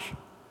habit.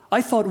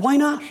 I thought, why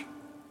not?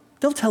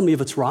 They'll tell me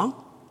if it's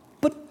wrong,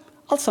 but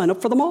I'll sign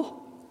up for them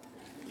all.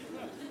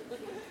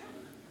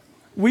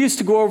 We used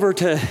to go over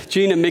to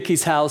Jean and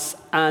Mickey's house,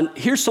 and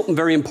here's something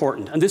very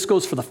important, and this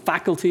goes for the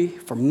faculty,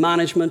 for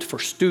management, for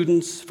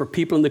students, for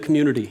people in the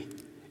community.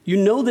 You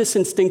know this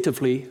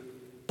instinctively,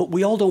 but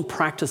we all don't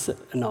practice it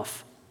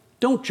enough.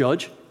 Don't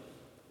judge.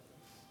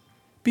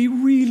 Be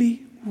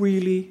really,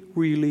 really,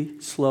 really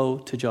slow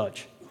to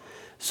judge.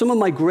 Some of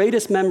my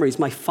greatest memories,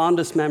 my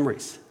fondest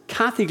memories,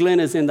 Kathy Glynn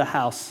is in the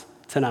house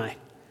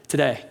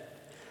today.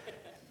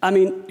 I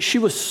mean, she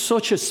was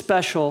such a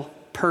special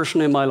person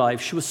in my life.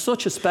 She was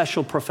such a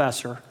special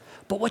professor.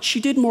 But what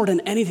she did more than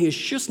anything is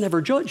she just never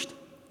judged.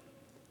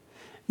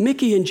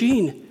 Mickey and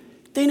Jean,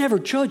 they never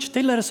judged.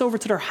 They let us over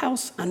to their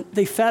house and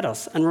they fed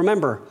us. And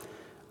remember,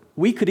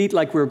 we could eat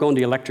like we were going to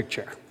the electric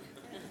chair.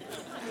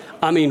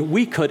 I mean,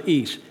 we could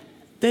eat.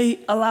 They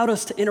allowed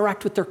us to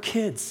interact with their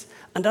kids.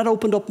 And that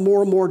opened up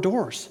more and more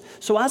doors.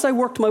 So as I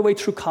worked my way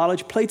through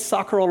college, played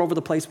soccer all over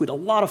the place, we had a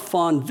lot of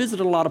fun,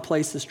 visited a lot of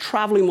places,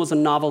 traveling was a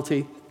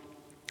novelty.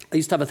 I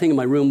used to have a thing in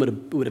my room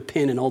with a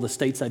pin in all the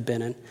states I'd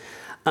been in.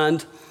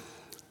 And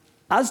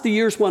as the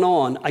years went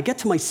on, I get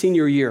to my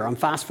senior year. I'm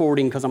fast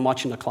forwarding because I'm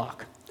watching the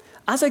clock.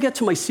 As I get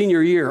to my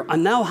senior year,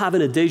 I'm now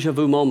having a deja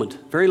vu moment,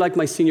 very like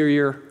my senior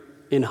year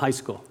in high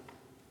school.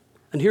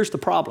 And here's the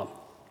problem.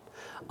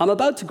 I'm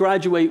about to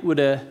graduate with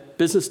a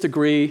business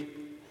degree,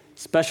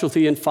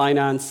 specialty in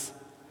finance,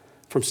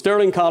 from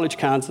Sterling College,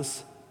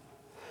 Kansas.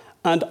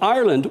 And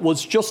Ireland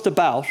was just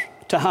about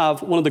to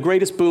have one of the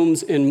greatest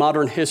booms in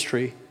modern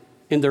history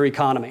in their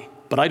economy.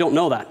 But I don't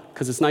know that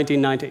because it's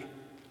 1990.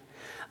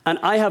 And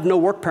I have no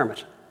work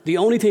permit. The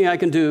only thing I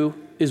can do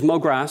is mow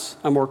grass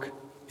and work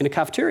in a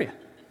cafeteria.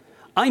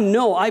 I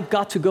know I've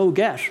got to go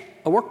get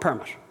a work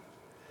permit.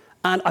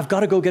 And I've got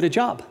to go get a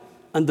job.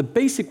 And the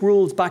basic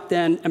rules back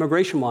then,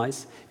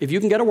 immigration-wise, if you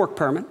can get a work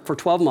permit for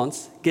 12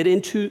 months, get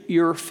into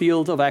your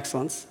field of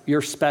excellence,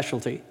 your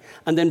specialty,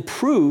 and then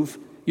prove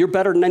you're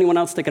better than anyone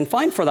else they can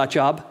find for that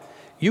job,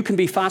 you can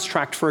be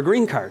fast-tracked for a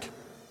green card.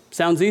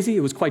 Sounds easy? It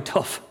was quite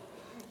tough.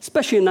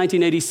 Especially in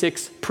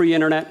 1986,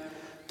 pre-internet.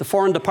 The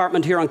foreign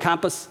department here on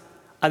campus,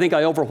 I think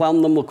I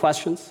overwhelmed them with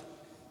questions.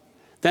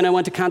 Then I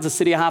went to Kansas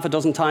City a half a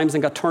dozen times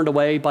and got turned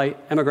away by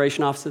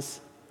immigration offices.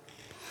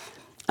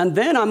 And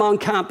then I'm on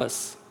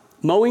campus,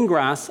 mowing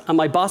grass, and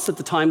my boss at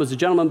the time was a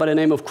gentleman by the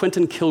name of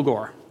Quentin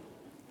Kilgore.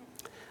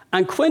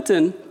 And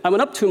Quentin, I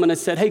went up to him and I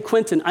said, "Hey,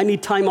 Quentin, I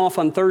need time off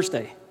on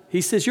Thursday."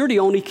 He says, "You're the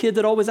only kid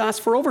that always asks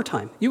for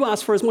overtime. You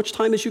ask for as much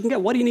time as you can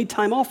get. What do you need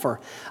time off for?"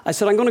 I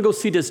said, "I'm going to go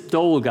see this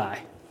Dole guy."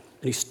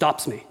 And he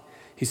stops me.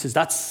 He says,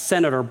 "That's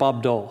Senator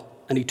Bob Dole."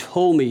 And he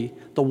told me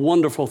the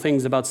wonderful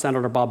things about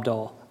Senator Bob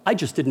Dole. I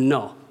just didn't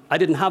know. I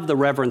didn't have the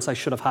reverence I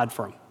should have had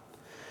for him.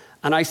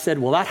 And I said,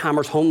 "Well, that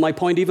hammers home my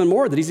point even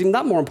more, that he's even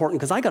that more important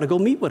because I got to go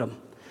meet with him."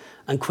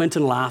 And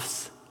Quentin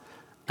laughs.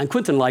 And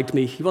Quentin liked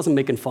me. He wasn't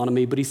making fun of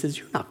me, but he says,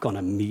 "You're not going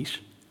to meet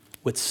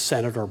with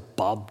Senator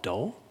Bob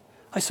Dole."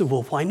 I said,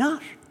 "Well, why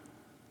not?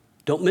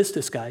 Don't miss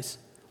this, guys.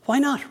 Why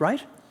not,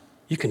 right?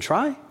 You can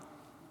try.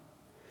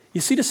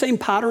 You see the same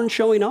pattern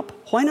showing up?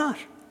 Why not?"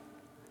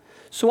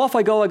 So off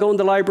I go in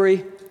the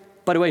library.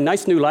 By the way,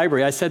 nice new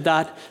library. I said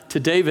that to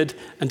David,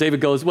 and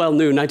David goes, "Well,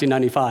 new,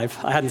 1995.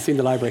 I hadn't seen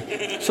the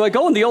library." So I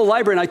go in the old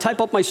library, and I type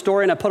up my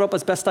story, and I put up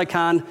as best I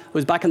can. It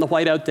was back in the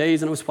whiteout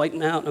days, and I was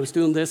whiting out, and I was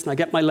doing this, and I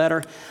get my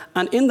letter.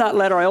 And in that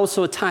letter, I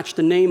also attached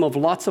the name of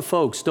lots of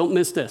folks. Don't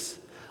miss this.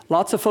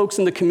 Lots of folks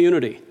in the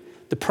community.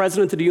 The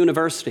president of the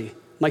university,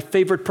 my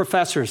favorite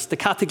professors, the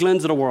Kathy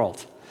Glynn's of the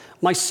world,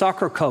 my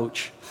soccer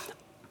coach,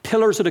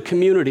 pillars of the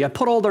community. I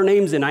put all their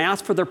names in. I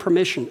asked for their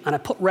permission, and I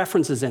put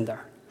references in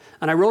there.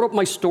 And I wrote up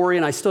my story,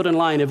 and I stood in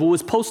line. If it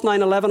was post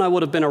 9/11, I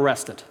would have been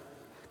arrested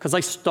because I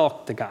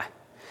stalked the guy.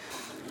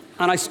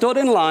 And I stood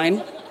in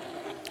line,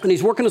 and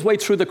he's working his way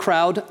through the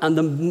crowd, and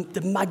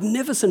the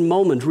magnificent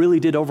moment really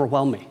did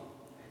overwhelm me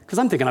because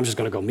I'm thinking I'm just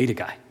going to go meet a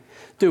guy.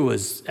 There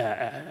was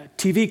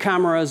TV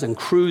cameras and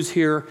crews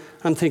here.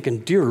 I'm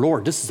thinking, dear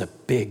Lord, this is a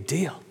big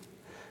deal.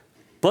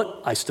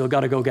 But I still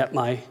got to go get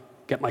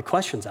my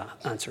questions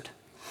answered.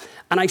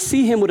 And I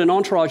see him with an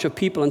entourage of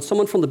people, and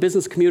someone from the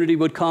business community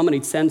would come, and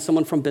he'd send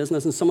someone from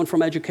business, and someone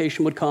from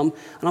education would come.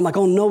 And I'm like,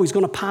 oh no, he's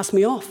going to pass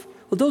me off.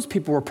 Well, those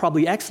people were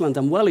probably excellent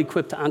and well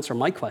equipped to answer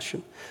my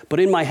question. But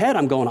in my head,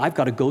 I'm going, I've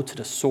got to go to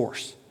the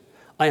source.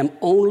 I am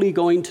only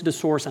going to the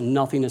source, and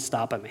nothing is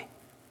stopping me.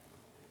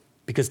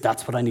 Because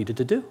that's what I needed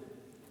to do.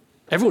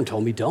 Everyone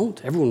told me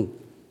don't.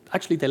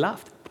 Actually, they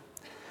laughed.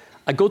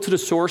 I go to the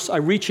source, I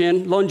reach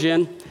in, lunge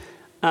in,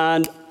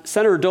 and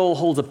Senator Dole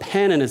holds a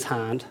pen in his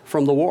hand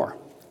from the war.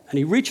 And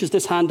he reaches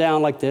this hand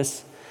down like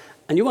this,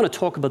 and you want to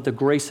talk about the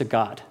grace of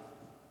God.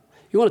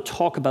 You want to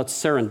talk about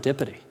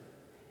serendipity.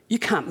 You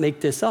can't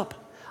make this up.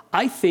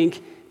 I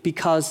think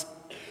because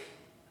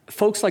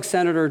folks like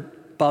Senator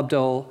Bob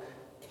Dole,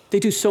 they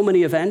do so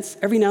many events,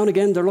 every now and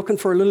again they're looking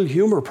for a little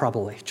humor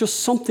probably,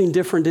 just something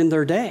different in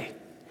their day.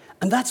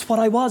 And that's what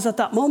I was at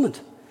that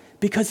moment.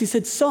 Because he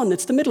said, "Son,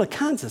 it's the middle of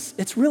Kansas.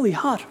 It's really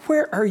hot.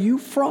 Where are you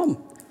from?"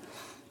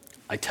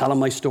 I tell him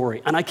my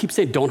story, and I keep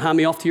saying, "Don't hand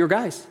me off to your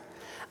guys."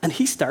 And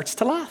he starts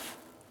to laugh.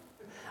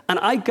 And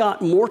I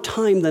got more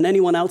time than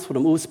anyone else with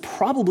him. It was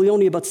probably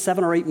only about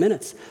 7 or 8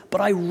 minutes.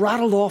 But I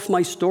rattled off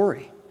my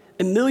story,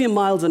 1,000,000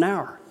 miles an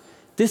hour.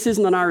 This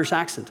isn't an Irish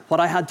accent. What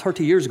I had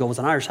 30 years ago was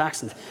an Irish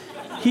accent.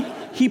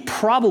 He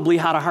probably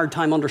had a hard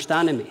time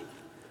understanding me.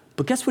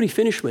 But guess what he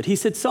finished with? He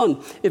said, "Son,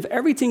 if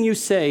everything you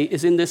say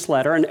is in this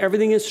letter and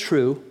everything is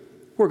true,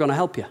 we're going to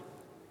help you."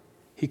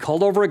 He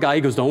called over a guy.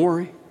 He goes, "Don't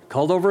worry."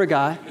 Called over a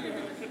guy.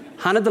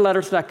 Handed the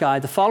letter to that guy.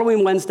 The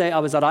following Wednesday, I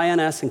was at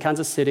INS in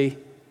Kansas City.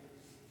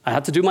 I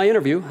had to do my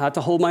interview. I had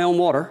to hold my own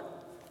water.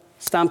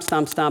 Stamp,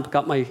 stamp, stamp,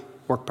 got my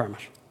work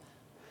permit.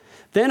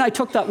 Then I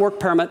took that work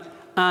permit,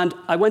 and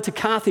I went to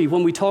Kathy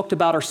when we talked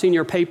about our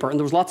senior paper, and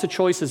there was lots of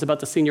choices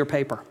about the senior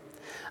paper.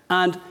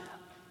 And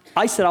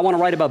I said, I want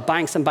to write about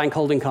banks and bank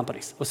holding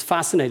companies. I was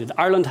fascinated.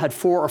 Ireland had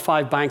 4 or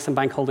 5 banks and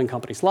bank holding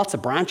companies. Lots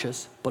of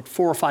branches, but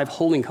 4 or 5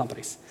 holding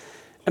companies.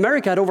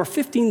 America had over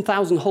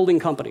 15,000 holding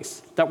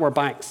companies that were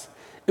banks.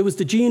 It was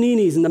the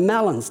Gianninis and the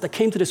Mellons that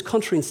came to this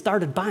country and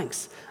started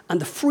banks. And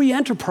the free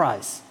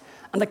enterprise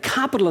and the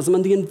capitalism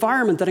and the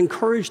environment that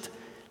encouraged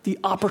the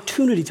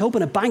opportunity to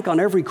open a bank on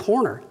every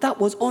corner, that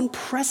was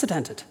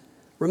unprecedented.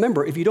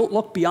 Remember, if you don't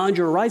look beyond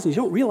your horizon, you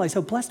don't realize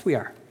how blessed we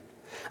are.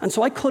 And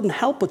so I couldn't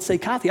help but say,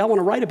 "Kathy, I want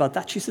to write about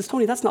that." She says,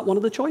 "Tony, that's not one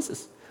of the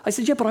choices." I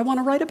said, "Yeah, but I want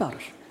to write about it."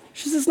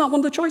 She says, "It's not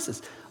one of the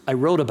choices." I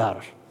wrote about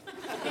it.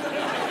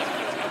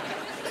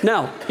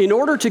 Now, in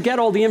order to get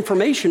all the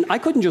information, I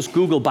couldn't just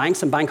Google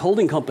banks and bank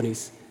holding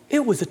companies.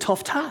 It was a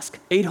tough task.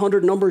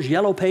 800 numbers,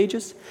 yellow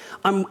pages.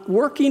 I'm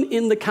working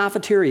in the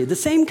cafeteria, the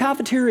same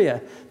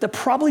cafeteria that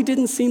probably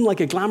didn't seem like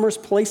a glamorous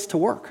place to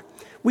work.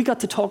 We got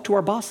to talk to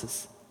our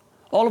bosses.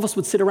 All of us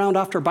would sit around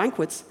after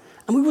banquets,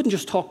 and we wouldn't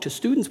just talk to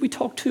students, we'd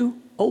talk to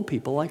old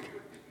people like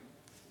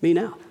me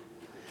now.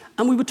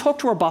 And we would talk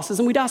to our bosses,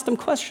 and we'd ask them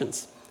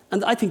questions.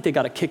 And I think they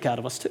got a kick out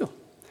of us, too.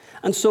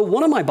 And so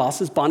one of my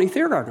bosses, Bonnie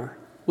Thiergardner,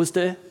 was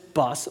the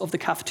boss of the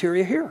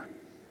cafeteria here.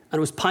 And it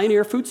was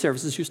Pioneer Food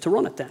Services used to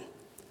run it then.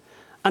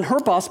 And her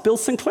boss, Bill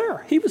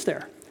Sinclair, he was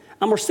there.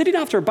 And we're sitting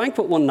after a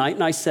banquet one night,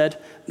 and I said,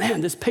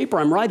 man, this paper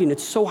I'm writing,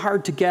 it's so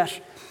hard to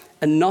get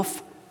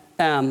enough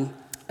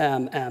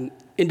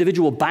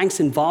individual banks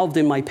involved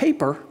in my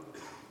paper.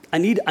 I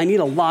need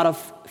a lot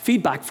of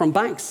feedback from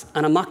banks,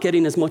 and I'm not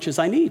getting as much as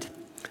I need.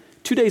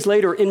 2 days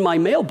later, in my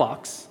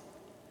mailbox,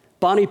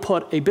 Bonnie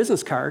put a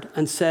business card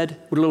and said,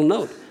 with a little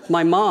note,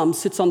 my mom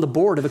sits on the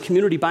board of a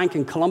community bank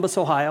in Columbus,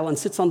 Ohio, and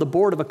sits on the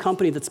board of a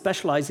company that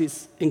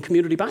specializes in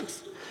community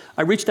banks.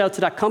 I reached out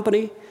to that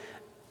company,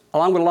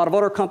 along with a lot of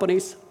other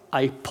companies.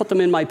 I put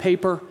them in my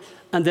paper,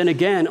 and then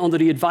again, under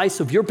the advice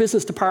of your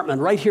business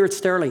department right here at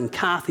Sterling,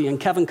 Kathy and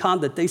Kevin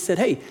Condit, they said,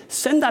 hey,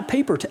 send that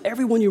paper to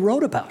everyone you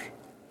wrote about.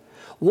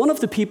 One of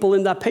the people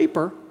in that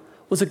paper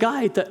was a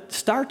guy that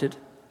started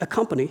a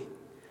company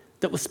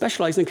that was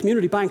specializing in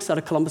community banks out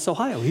of Columbus,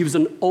 Ohio. He was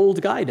an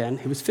old guy then.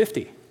 He was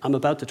 50. I'm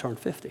about to turn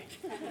 50.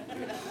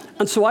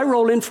 And so I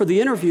roll in for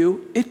the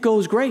interview. It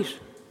goes great.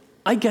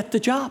 I get the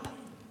job.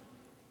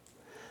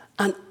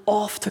 And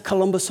off to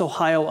Columbus,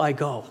 Ohio I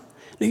go.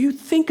 Now you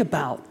think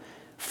about,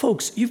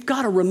 folks, you've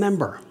got to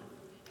remember,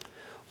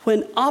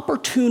 when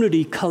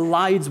opportunity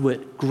collides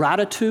with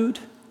gratitude,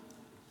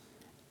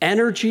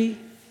 energy,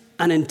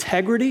 and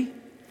integrity,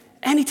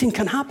 anything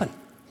can happen.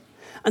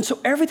 And so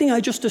everything I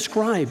just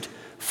described,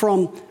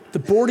 from the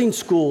boarding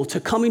school to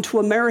coming to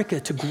America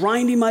to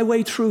grinding my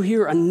way through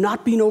here and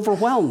not being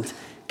overwhelmed,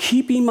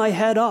 keeping my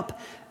head up,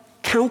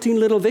 counting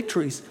little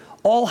victories,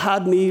 all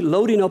had me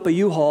loading up a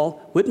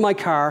U-Haul with my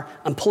car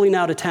and pulling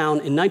out of town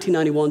in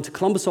 1991 to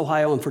Columbus,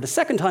 Ohio. And for the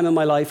second time in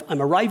my life,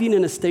 I'm arriving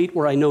in a state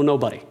where I know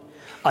nobody.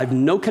 I have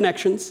no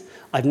connections,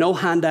 I have no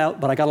handout,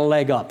 but I got a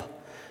leg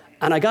up.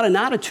 And I got an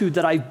attitude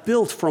that I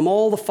built from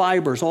all the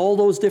fibers, all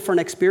those different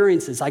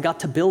experiences I got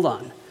to build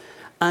on.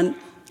 And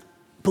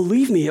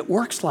believe me, it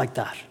works like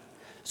that.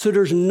 So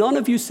there's none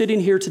of you sitting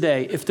here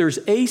today. If there's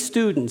A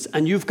students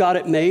and you've got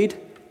it made,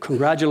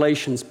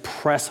 congratulations,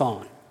 press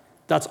on.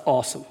 That's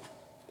awesome.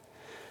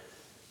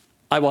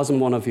 I wasn't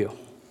one of you.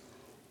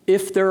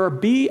 If there are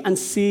B and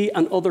C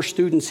and other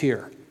students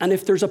here, and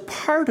if there's a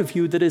part of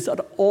you that is at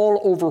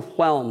all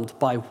overwhelmed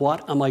by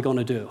what am I going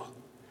to do,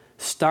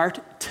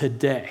 start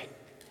today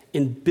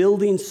in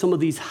building some of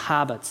these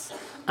habits,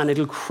 and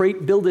it'll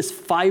build this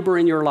fiber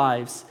in your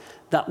lives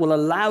that will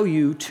allow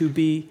you to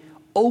be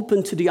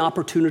open to the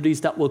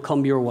opportunities that will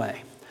come your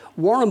way.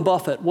 Warren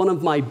Buffett, one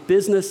of my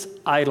business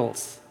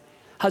idols,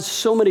 has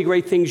so many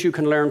great things you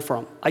can learn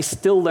from. I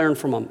still learn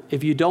from him.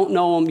 If you don't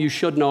know him, you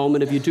should know him,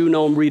 and if you do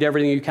know him, read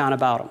everything you can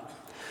about him.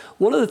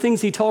 One of the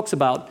things he talks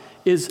about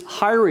is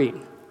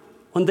hiring.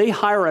 When they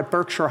hire at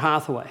Berkshire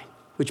Hathaway,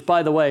 which,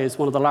 by the way, is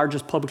one of the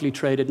largest publicly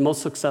traded,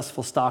 most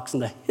successful stocks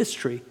in the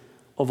history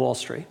of Wall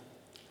Street.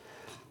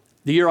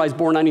 The year I was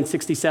born,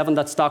 1967,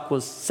 that stock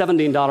was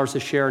 $17 a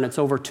share, and it's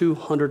over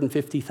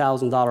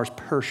 $250,000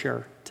 per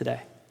share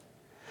today.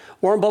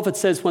 Warren Buffett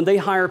says when they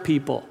hire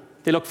people,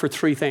 they look for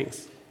three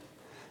things.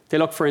 They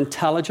look for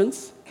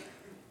intelligence,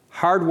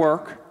 hard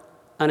work,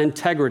 and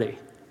integrity.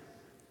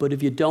 But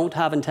if you don't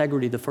have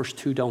integrity, the first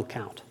two don't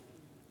count.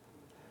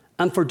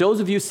 And for those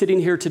of you sitting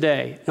here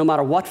today, no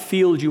matter what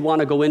field you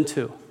want to go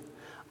into,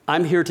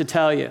 I'm here to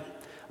tell you,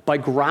 by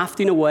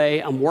grafting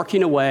away and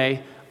working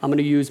away, I'm going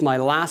to use my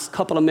last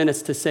couple of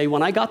minutes to say,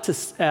 when I got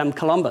to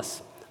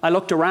Columbus, I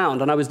looked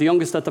around, and I was the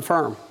youngest at the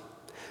firm.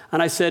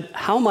 And I said,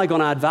 how am I going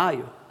to add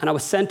value? And I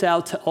was sent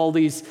out to all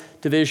these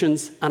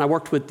divisions, and I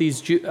worked with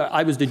these,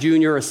 I was the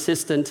junior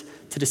assistant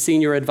to the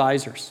senior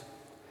advisors.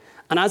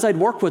 And as I'd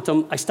worked with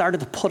them, I started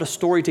to put a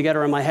story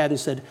together in my head and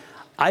said,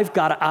 I've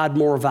got to add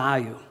more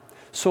value.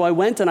 So I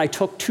went and I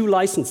took 2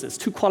 licenses,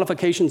 2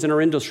 qualifications in our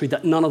industry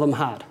that none of them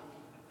had.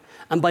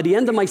 And by the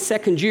end of my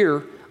second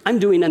year, I'm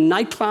doing a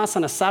night class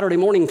and a Saturday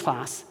morning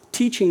class,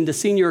 teaching the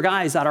senior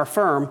guys at our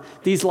firm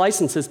these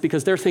licenses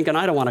because they're thinking,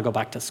 I don't want to go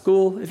back to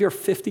school. If you're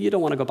 50, you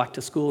don't want to go back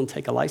to school and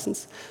take a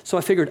license. So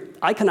I figured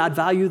I can add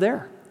value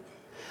there.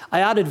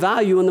 I added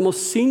value, and the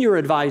most senior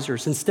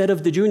advisors, instead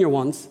of the junior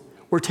ones,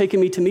 were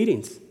taking me to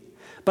meetings.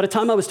 By the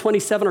time I was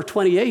 27 or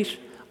 28,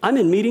 I'm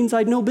in meetings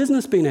I'd no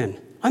business being in.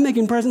 I'm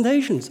making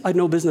presentations I'd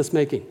no business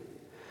making.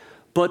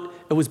 But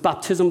it was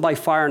baptism by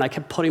fire, and I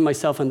kept putting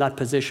myself in that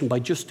position by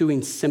just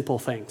doing simple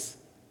things.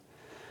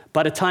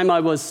 By the time I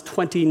was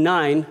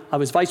 29, I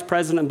was vice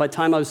president, and by the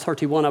time I was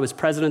 31, I was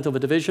president of a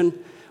division.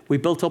 We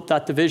built up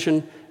that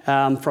division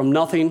from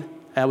nothing.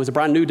 It was a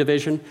brand new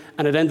division,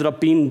 and it ended up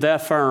being the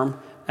firm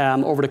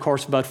over the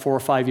course of about 4 or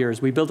 5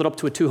 years. We built it up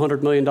to a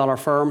 $200 million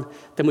firm.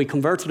 Then we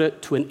converted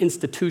it to an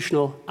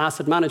institutional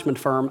asset management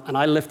firm, and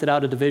I lifted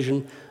out a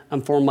division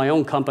and formed my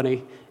own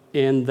company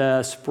in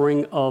the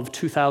spring of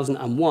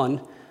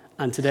 2001.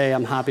 And today,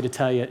 I'm happy to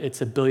tell you,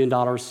 it's $1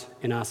 billion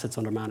in assets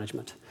under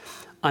management.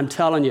 I'm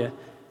telling you,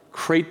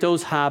 create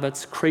those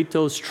habits, create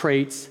those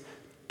traits.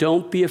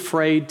 Don't be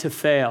afraid to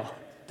fail.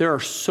 There are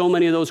so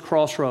many of those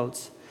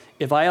crossroads.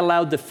 If I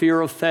allowed the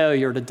fear of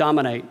failure to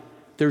dominate,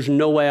 there's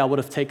no way I would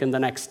have taken the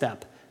next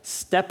step.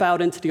 Step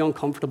out into the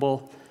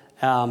uncomfortable.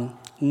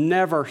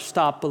 Never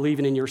stop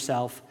believing in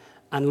yourself.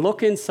 And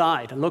look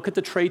inside and look at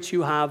the traits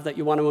you have that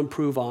you want to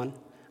improve on.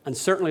 And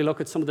certainly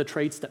look at some of the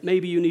traits that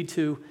maybe you need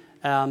to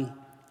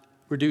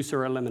reduce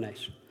or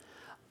eliminate.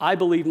 I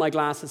believe my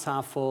glass is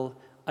half full.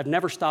 I've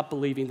never stopped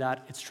believing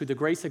that. It's through the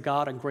grace of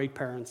God and great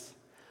parents.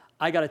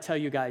 I got to tell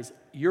you guys,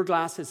 your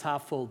glass is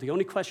half full. The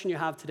only question you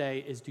have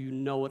today is, do you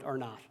know it or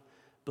not?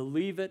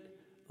 Believe it,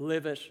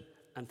 live it,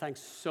 and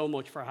thanks so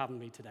much for having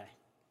me today.